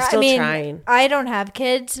 I'm still trying. I don't have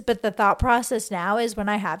kids, but the thought process now is when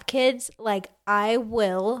I have kids, like, I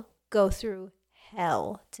will go through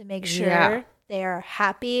hell to make sure they are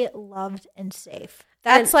happy, loved, and safe.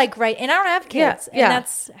 That's like right. And I don't have kids. And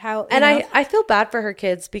that's how. And I feel bad for her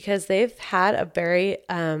kids because they've had a very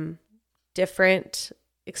different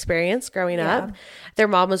experience growing up. Their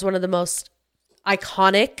mom was one of the most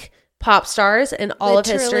iconic pop stars in all of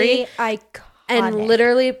history. Iconic. And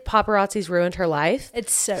literally paparazzis ruined her life.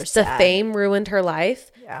 It's so The sad. fame ruined her life.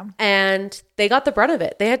 Yeah. And they got the brunt of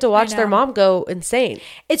it. They had to watch their mom go insane.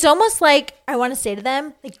 It's almost like I want to say to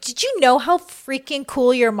them, like, did you know how freaking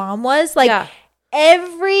cool your mom was? Like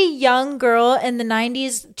every young girl in the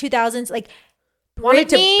 90s, 2000s, like wanted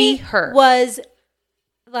to Britney be her. Was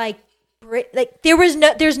like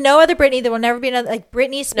there's no other Britney. There will never be another, like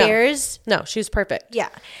Britney Spears. No, she was perfect. Yeah.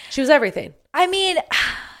 She was everything. I mean,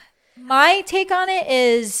 my take on it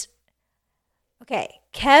is, okay,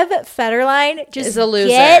 Kev Federline, just is a loser.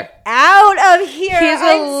 Get out of here.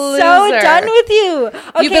 I'm so done with you.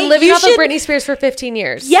 Okay, you've been living off of Britney Spears for 15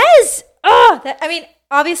 years. Yes. Oh, I mean,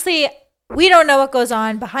 obviously, we don't know what goes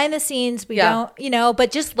on behind the scenes. We don't,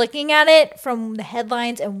 but just looking at it from the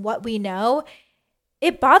headlines and what we know,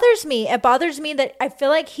 it bothers me. It bothers me that I feel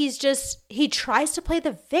like he tries to play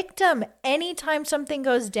the victim anytime something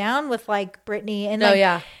goes down with like Britney. And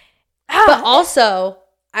but also,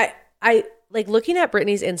 I like looking at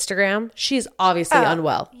Britney's Instagram. She's obviously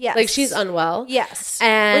unwell. Yes, like she's unwell. Yes,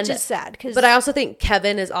 and which is sad. But I also think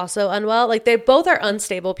Kevin is also unwell. Like they both are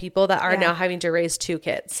unstable people that are now having to raise 2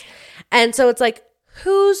 kids, and so it's like,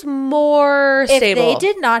 who's more stable? If they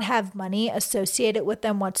did not have money associated with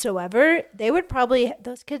them whatsoever, they would probably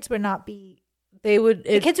those kids would not be.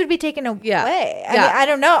 The kids would be taken away. Yeah. I mean, I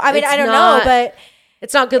don't know. I don't know, but.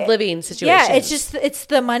 It's not good living situation. Yeah, it's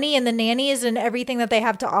the money and the nannies and everything that they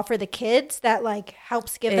have to offer the kids that like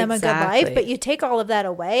helps give them a good life. But you take all of that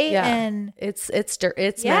away, and it's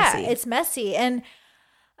messy. It's messy, and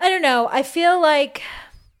I don't know. I feel like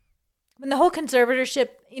when the whole conservatorship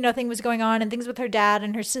thing was going on and things with her dad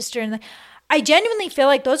and her sister, and I genuinely feel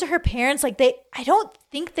like those are her parents. Like I don't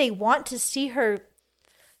think they want to see her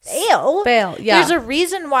fail. Yeah, there's a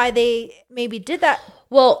reason why they maybe did that.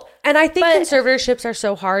 Well, and I think conservatorships are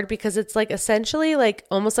so hard because it's like essentially like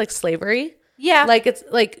almost like slavery. Yeah. Like it's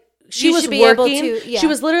like she was working. She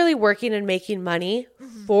was literally working and making money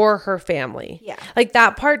for her family. Yeah. Like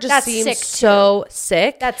that part just seems so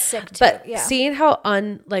sick. That's sick too. But seeing how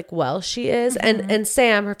well she is, and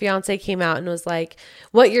Sam, her fiance, came out and was like,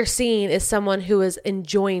 what you're seeing is someone who is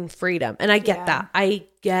enjoying freedom. And I get that. I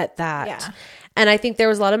get that. Yeah. And I think there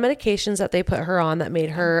was a lot of medications that they put her on that made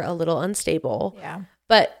her a little unstable. Yeah.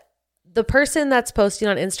 But the person that's posting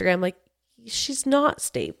on Instagram, like, she's not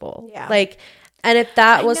stable. Yeah. Like, and if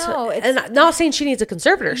that was her, and I'm not saying she needs a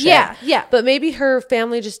conservatorship. Yeah. Yeah. But maybe her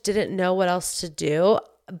family just didn't know what else to do.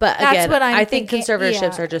 But again, I think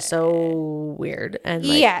conservatorships are just so weird. And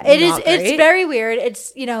like, it is. Great. It's very weird.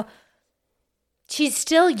 It's, she's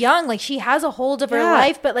still young. Like she has a hold of her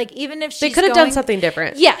life, but like even if they could have done something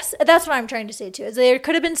different. Yes, that's what I'm trying to say too. Is there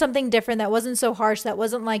could have been something different that wasn't so harsh. That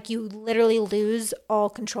wasn't like you literally lose all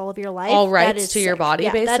control of your life, all rights to your body.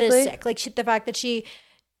 Basically, that is sick. Like the fact that she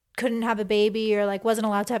couldn't have a baby or like wasn't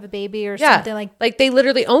allowed to have a baby or something like they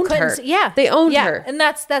literally owned her. They owned her, and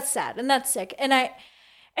that's sad and that's sick. And I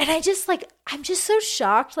just like I'm just so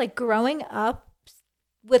shocked. Like growing up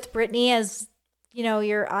with Britney as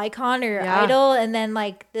your icon or your idol, and then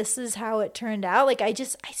like this is how it turned out. Like I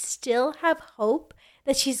still have hope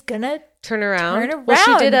that she's gonna turn around. Well,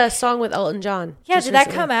 she did a song with Elton John. Yeah, did that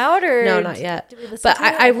come out or no? Not yet. But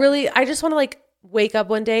I just want to like wake up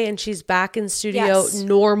one day and she's back in studio,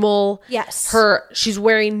 normal. Yes, she's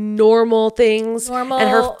wearing normal things, and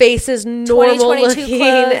her face is normal looking.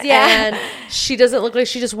 Clothes, and she doesn't look like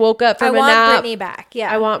she just woke up from a nap. I want Britney back.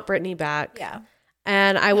 Yeah, I want Britney back. Yeah.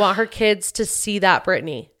 And I want her kids to see that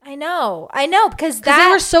Britney. I know, because they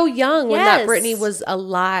were so young when that Britney was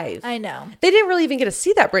alive. I know. They didn't really even get to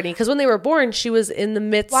see that Britney because when they were born, she was in the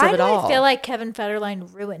midst of it all. Why do I feel like Kevin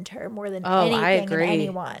Federline ruined her more than anything and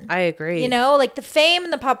anyone? I agree. Like the fame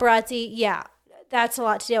and the paparazzi, that's a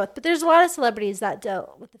lot to deal with. But there's a lot of celebrities that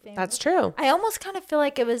dealt with the fame. That's true. I almost kind of feel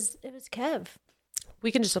like it was Kev.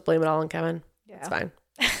 We can just blame it all on Kevin. Yeah. It's fine.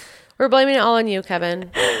 We're blaming it all on you,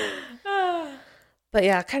 Kevin. But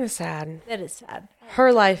yeah, kind of sad. That is sad.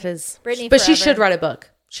 Her life is... Britney But forever. she should write a book.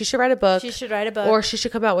 She should write a book. She should write a book. Or she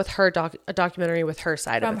should come out with a documentary with her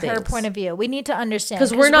side of from things. her point of view. We need to understand.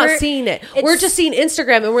 Because we're not seeing it. We're just seeing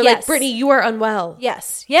Instagram and we're like, Britney, you are unwell.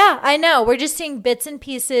 Yes. Yeah, I know. We're just seeing bits and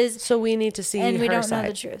pieces. So we need to see and we her don't side. know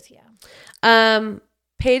the truth. Yeah.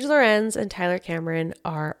 Paige Lorenz and Tyler Cameron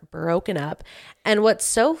are broken up. And what's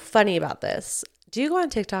so funny about this, do you go on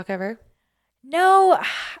TikTok ever? No,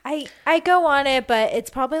 I go on it, but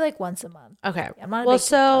it's probably like once a month. Okay. I'm not a big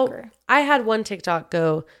TikToker. I had one TikTok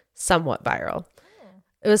go somewhat viral.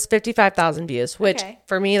 It was 55,000 views, which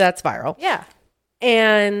for me, that's viral. Yeah.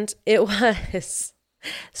 And it was,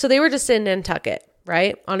 so they were just in Nantucket,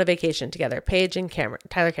 right? On a vacation together, Paige and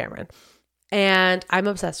Tyler Cameron. And I'm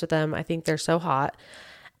obsessed with them. I think they're so hot.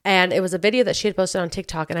 And it was a video that she had posted on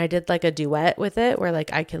TikTok, and I did like a duet with it where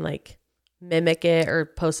like I can like mimic it or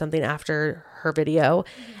post something after her video.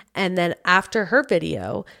 Mm-hmm. And then after her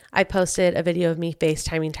video, I posted a video of me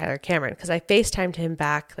FaceTiming Tyler Cameron because I FaceTimed him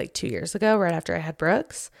back like 2 years ago, right after I had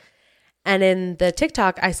Brooks. And in the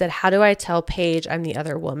TikTok, I said, how do I tell Paige I'm the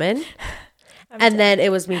other woman? And then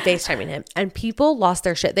it was me FaceTiming him. And people lost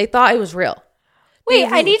their shit. They thought it was real. Wait,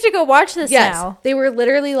 I need to go watch this now. They were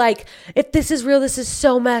literally like, if this is real, this is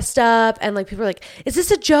so messed up. And like people were like, is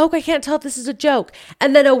this a joke? I can't tell if this is a joke.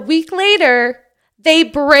 And then a week later, they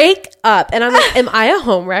break up. And I'm like, am I a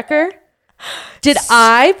homewrecker? Did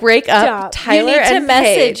I break up Tyler and Paige? You need to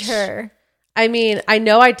message her. I mean, I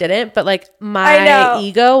know I didn't, but like my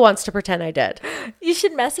ego wants to pretend I did. You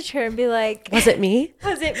should message her and be like, was it me?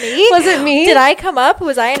 Was it me? Was it me? Did I come up?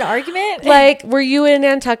 Was I in an argument? Like, were you in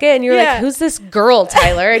Nantucket? And you're like, who's this girl,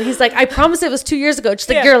 Tyler? And he's like, I promise it was 2 years ago. She's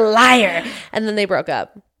like, you're a liar. And then they broke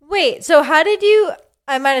up. Wait, so how did you,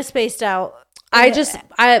 I might have spaced out.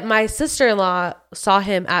 My sister-in-law saw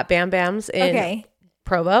him at Bam Bam's in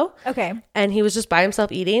Provo. Okay. And he was just by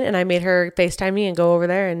himself eating. And I made her FaceTime me and go over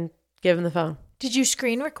there and give him the phone. Did you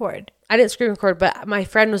screen record? I didn't screen record, but my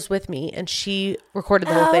friend was with me and she recorded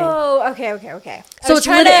the whole thing. Oh, okay. So it's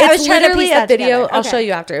literally a video. I'll show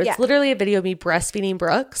you after. It's Yeah. literally a video of me breastfeeding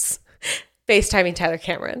Brooks, FaceTiming Tyler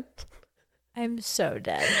Cameron. I'm so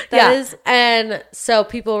dead. And so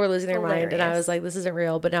people were losing their mind and I was like, this isn't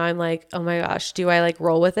real. But now I'm like, oh my gosh, do I like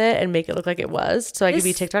roll with it and make it look like it was so I could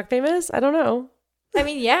be TikTok famous? I don't know. I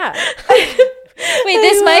mean, yeah. Wait,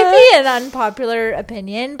 this might be an unpopular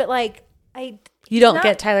opinion, but like, you don't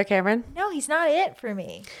get Tyler Cameron? No, he's not it for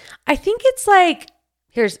me. I think it's like,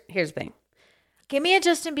 here's the thing. Give me a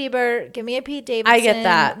Justin Bieber. Give me a Pete Davidson. I get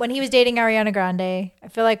that. When he was dating Ariana Grande, I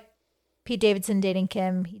feel like Pete Davidson dating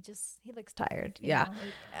Kim, he looks tired. You know?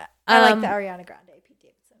 I like the Ariana Grande, Pete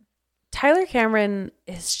Davidson. Tyler Cameron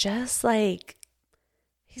is just like,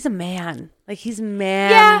 he's a man. Like, he's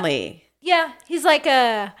manly. Yeah. He's like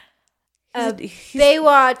a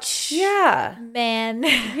Baywatch man.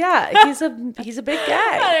 Yeah, he's a big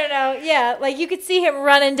guy. I don't know. Yeah, like you could see him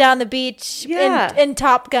running down the beach in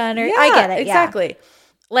Top Gun. Or I get it. Exactly.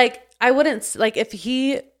 Like I wouldn't like if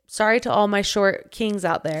he. Sorry to all my short kings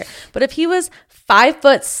out there, but if he was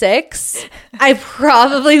 5'6", I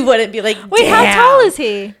probably wouldn't be like. Wait, how tall is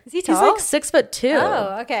he? Is he tall? He's like 6'2".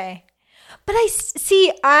 Oh, okay. But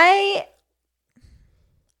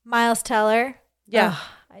Miles Teller. Yeah. Oh,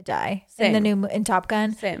 I die in Top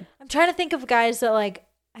Gun. Same. I'm trying to think of guys that like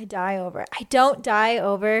I die over. I don't die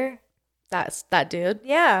over. That's that dude.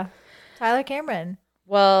 Yeah. Tyler Cameron.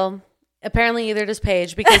 Well, apparently either does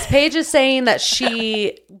Paige because Paige is saying that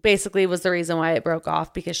she basically was the reason why it broke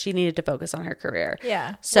off because she needed to focus on her career.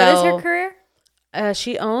 Yeah. So, what is her career?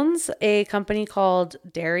 She owns a company called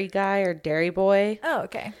Dairy Guy or Dairy Boy. Oh,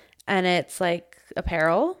 okay. And it's like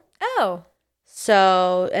apparel. Oh.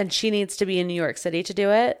 So, and she needs to be in New York City to do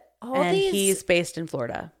it. He's based in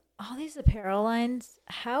Florida. All these apparel lines,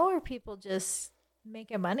 how are people just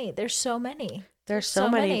making money? There's so many. There's so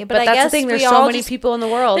many. But that's the thing. There's so many people in the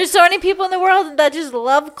world. There's so many people in the world that just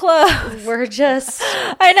love clothes. We're just.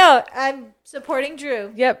 I know. I'm supporting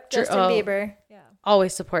Drew. Yep. Justin Bieber. Yeah.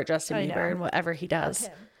 Always support Justin Bieber and whatever he does.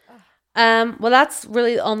 Well, that's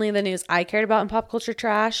really only the news I cared about in pop culture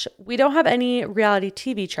trash. We don't have any reality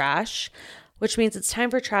TV trash, which means it's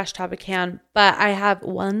time for TrashTopiCan. But I have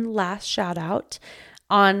one last shout out.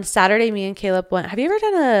 On Saturday, me and Caleb went. Have you ever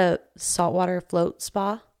done a saltwater float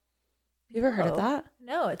spa? You ever heard of that?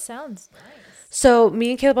 No, it sounds nice. So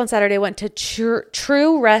me and Caleb on Saturday went to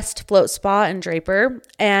True Rest Float Spa in Draper,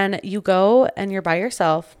 and you go and you're by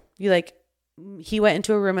yourself. He went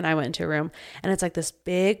into a room and I went into a room, and it's like this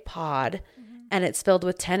big pod, and it's filled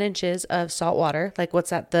with 10 inches of salt water. Like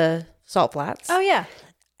what's that? The salt flats. Oh yeah.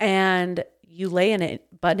 And you lay in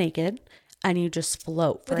it butt naked, and you just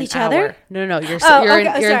float for with an each hour. other. No, you're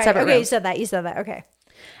Okay. you're in separate Okay, rooms. you said that. Okay.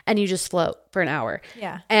 And you just float for an hour.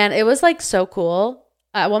 Yeah. And it was like so cool.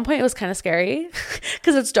 At one point it was kind of scary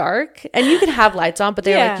because it's dark and you can have lights on, but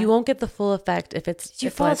they're like, you won't get the full effect if it's, Did you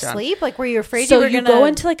if fall lights are on. asleep? Like, were you afraid So you were you going go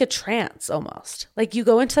into like a trance almost. Like you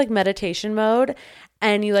go into like meditation mode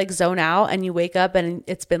and you like zone out and you wake up and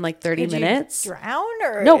it's been like 30 minutes. drown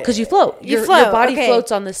or? No, because you float. You Your float. body Okay.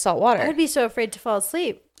 floats on this salt water. I would be so afraid to fall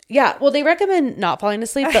asleep. Yeah. Well, they recommend not falling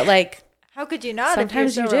asleep, but like how could you not?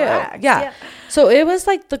 sometimes if you're you so do. relaxed? Yeah. So it was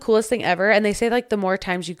like the coolest thing ever. And they say like the more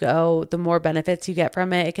times you go, the more benefits you get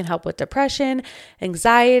from it. It can help with depression,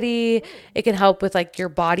 anxiety. It can help with like your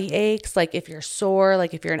body aches. Like if you're sore,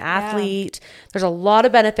 like if you're an athlete, there's a lot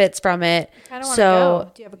of benefits from it. I don't want to So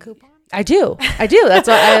go. Do you have a coupon? I do. That's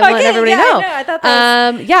what I'm letting everybody know. I thought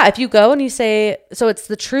that was... Yeah, if you go and you say, so it's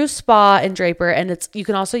the True Spa in Draper, and you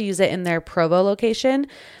can also use it in their Provo location.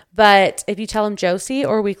 But if you tell them Josie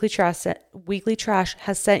or Weekly Trash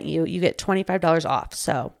has sent you, you get $25 off.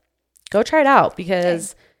 So go try it out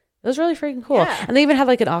because it was really freaking cool. Yeah. And they even have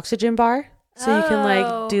like an oxygen bar, so you can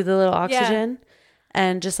like do the little oxygen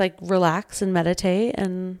and just like relax and meditate.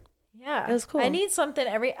 And yeah, it was cool. I need something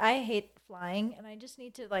I hate flying, and I just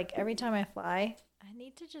need to like every time I fly, I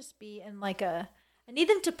need to just be in like I need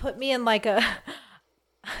them to put me in like a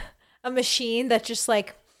machine that just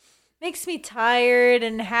like makes me tired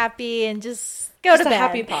and happy and just go to bed.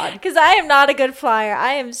 Happy pod. Because I am not a good flyer.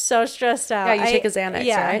 I am so stressed out. Yeah, you take a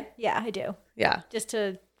Xanax, right? Yeah, I do. Yeah. Just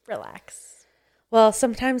to relax. Well,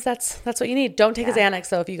 sometimes that's what you need. Don't take a Xanax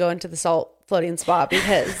though if you go into the salt floating spa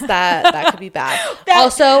because that could be bad.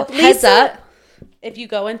 Also, heads up. If you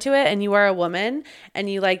go into it and you are a woman and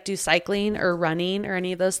you like do cycling or running or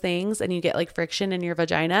any of those things and you get like friction in your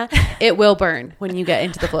vagina, it will burn when you get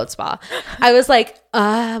into the float spa. I was like,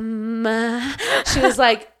 she was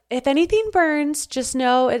like, if anything burns, just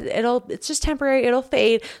know it's just temporary. It'll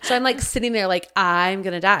fade. So I'm like sitting there like, I'm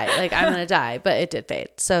going to die. Like I'm going to die, but it did fade.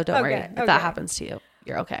 So don't worry. If that happens to you,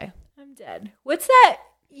 you're okay. I'm dead. What's that?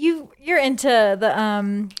 You're into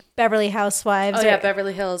the Beverly Housewives. Oh yeah.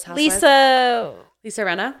 Beverly Hills Housewives. Lisa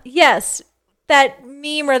Rinna? Yes. That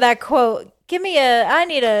meme or that quote. Give me I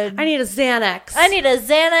need a Xanax. I need a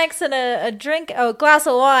Xanax and a drink, a glass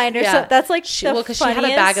of wine or something. That's like because she had a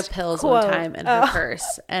bag of pills one time in her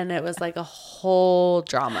purse and it was like a whole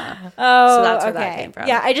drama. Oh, so that's where that came from.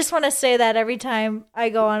 Yeah, I just want to say that every time I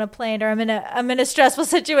go on a plane or I'm in a stressful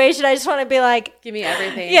situation, I just want to be like, give me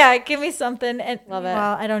everything. Yeah, give me something. And love it.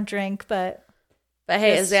 Well, I don't drink, but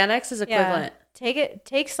hey, a Xanax is equivalent. Yeah,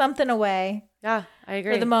 take something away. Yeah, I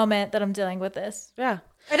agree. For the moment that I'm dealing with this. Yeah.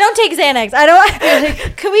 I don't take Xanax. I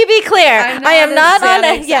don't. Can we be clear? I am not on.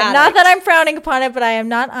 Not that I'm frowning upon it, but I am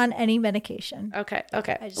not on any medication. Okay.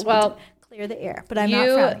 I just want to clear the air, but I'm not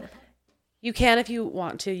frowning upon it. You can if you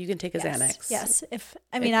want to. You can take a Xanax. Yes.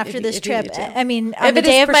 After this trip, on the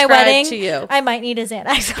day of my wedding, to you. I might need a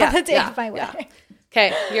Xanax on the day of my wedding.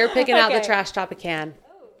 Okay, you're picking out the trash topic can.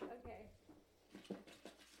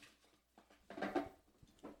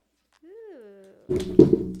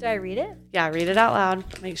 Did I read it? Yeah, read it out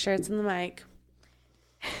loud. Make sure it's in the mic.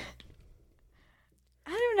 I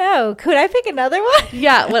don't know. Could I pick another one?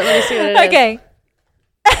 Yeah, let me see what it is. Okay.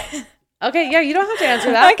 Okay, yeah, you don't have to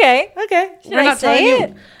answer that. Okay. Should I say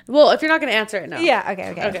it? Well, if you're not going to answer it, no. Yeah,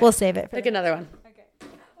 okay. We'll save it. Pick another one. Okay.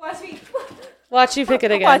 Watch you pick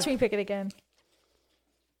it again. Watch me pick it again.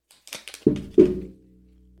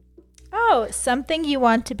 Oh, something you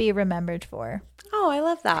want to be remembered for. Oh, I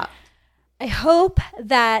love that. I hope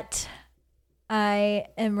that I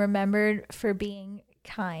am remembered for being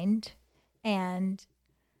kind and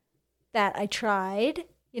that I tried.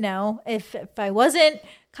 You know, if I wasn't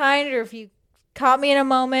kind or if you caught me in a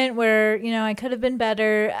moment where, you know, I could have been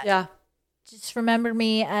better. Yeah. Just remember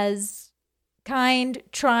me as kind,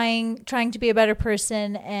 trying to be a better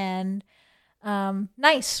person and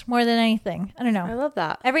nice more than anything. I don't know. I love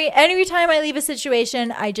that. Every time I leave a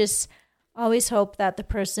situation, I just always hope that the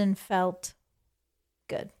person felt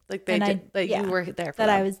good. Like you were there for them. That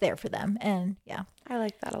I was there for them. And yeah. I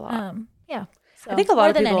like that a lot. Yeah. So I think a lot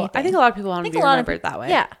of people want to be remembered that way.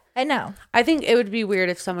 Yeah, I know. I think it would be weird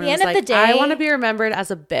if someone was like, day, I want to be remembered as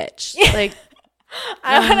a bitch. Like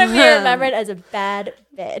I want to be remembered as a bad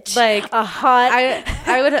bitch. Like a hot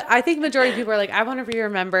I think majority of people are like, I want to be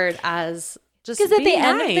remembered as just because at the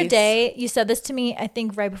end of the day, you said this to me, I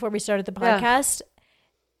think right before we started the podcast.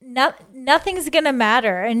 Nothing's gonna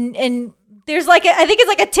matter, and there's like I think it's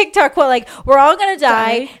like a TikTok quote, like we're all gonna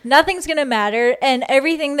die, nothing's gonna matter, and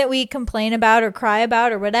everything that we complain about or cry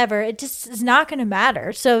about or whatever, it just is not gonna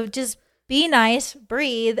matter. So just be nice,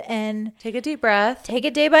 breathe, and take a deep breath. Take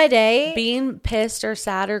it day by day. Being pissed or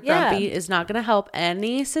sad or grumpy is not going to help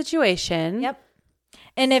any situation. Yep.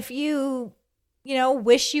 And if you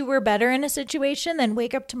wish you were better in a situation, then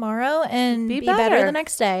wake up tomorrow and be better the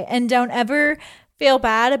next day. And don't ever feel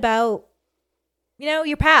bad about,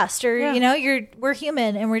 your past or, we're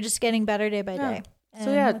human and we're just getting better day by day. And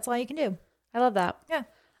so that's all you can do. I love that. Yeah.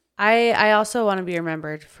 I also want to be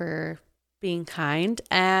remembered for being kind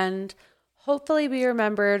and hopefully be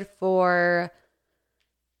remembered for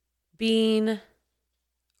being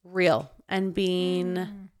real and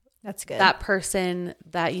being that's good. That person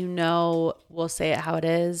that will say it how it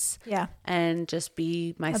is. Yeah. And just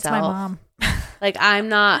be myself. That's my mom. Like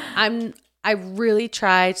I really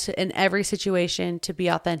try to, in every situation, to be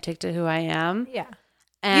authentic to who I am. Yeah.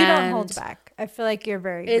 And you don't hold back. I feel like you're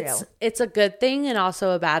very real. It's a good thing and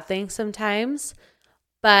also a bad thing sometimes.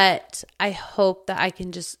 But I hope that I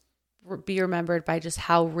can just be remembered by just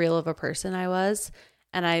how real of a person I was.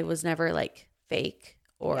 And I was never like fake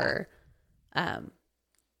or,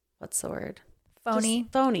 what's the word? Phony.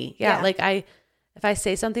 Just phony. Yeah. Like if I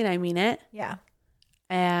say something, I mean it. Yeah.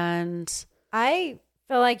 And I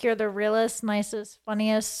feel like you're the realest, nicest,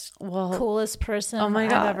 funniest, coolest person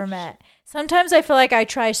I've ever met. Sometimes I feel like I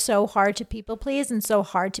try so hard to people please and so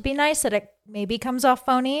hard to be nice that it maybe comes off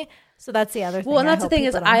phony. So that's the other thing. Well, and that's the thing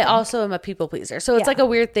is I also am a people pleaser. So it's like a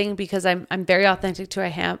weird thing because I'm very authentic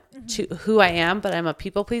to who I am, but I'm a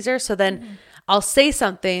people pleaser. So then I'll say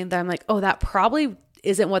something that I'm like, oh, that probably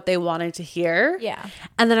isn't what they wanted to hear. Yeah.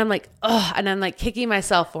 And then I'm like, oh, and I'm like kicking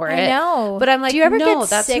myself for it. I know. But I'm like, do you ever get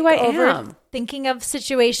that's sick who I over am. Thinking of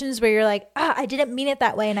situations where you're like, I didn't mean it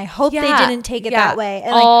that way. And I hope they didn't take it that way.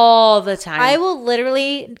 And all the time. I will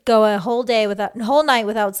literally go a whole night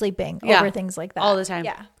without sleeping over things like that. All the time.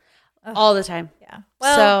 Yeah. All the time. Yeah.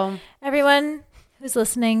 Well, everyone who's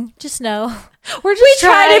listening, just know we're just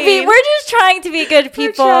trying to be good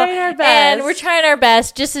people. We're trying our best. And we're trying our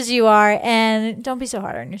best just as you are. And don't be so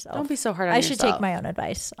hard on yourself. Don't be so hard on yourself. yourself. I should take my own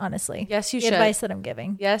advice, honestly. Yes, you should. The advice that I'm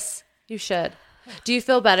giving. Yes, you should. Do you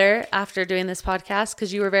feel better after doing this podcast?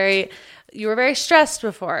 Because you were very stressed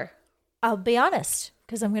before. I'll be honest,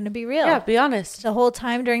 because I'm going to be real. Yeah, be honest. The whole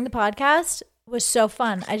time during the podcast was so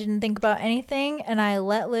fun. I didn't think about anything and I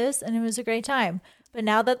let loose and it was a great time. But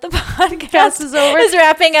now that the podcast is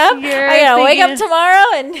wrapping up, I gotta wake up tomorrow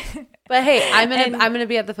and. But hey, I'm gonna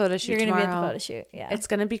be at the photo shoot. You're gonna tomorrow. be at the photo shoot. Yeah, it's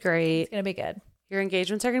gonna be great. It's gonna be good. Your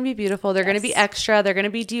engagements are gonna be beautiful. They're gonna be extra. They're gonna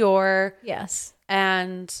be Dior. Yes.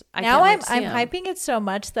 And I'm hyping it so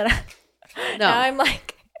much that now I'm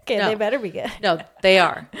like, okay, they better be good. No, they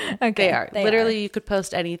are. Okay, they are. Literally, you could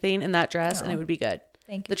post anything in that dress and it would be good.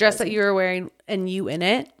 Thank you. The dress that you were wearing and you in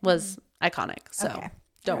it was iconic. So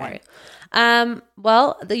don't worry.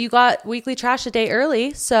 Well, you got Weekly Trash a day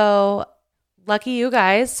early, so lucky you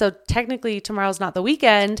guys. So technically tomorrow's not the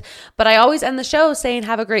weekend, but I always end the show saying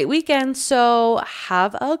have a great weekend. So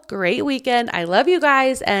have a great weekend. I love you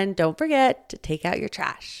guys, and don't forget to take out your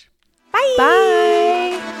trash. Bye.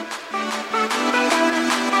 Bye.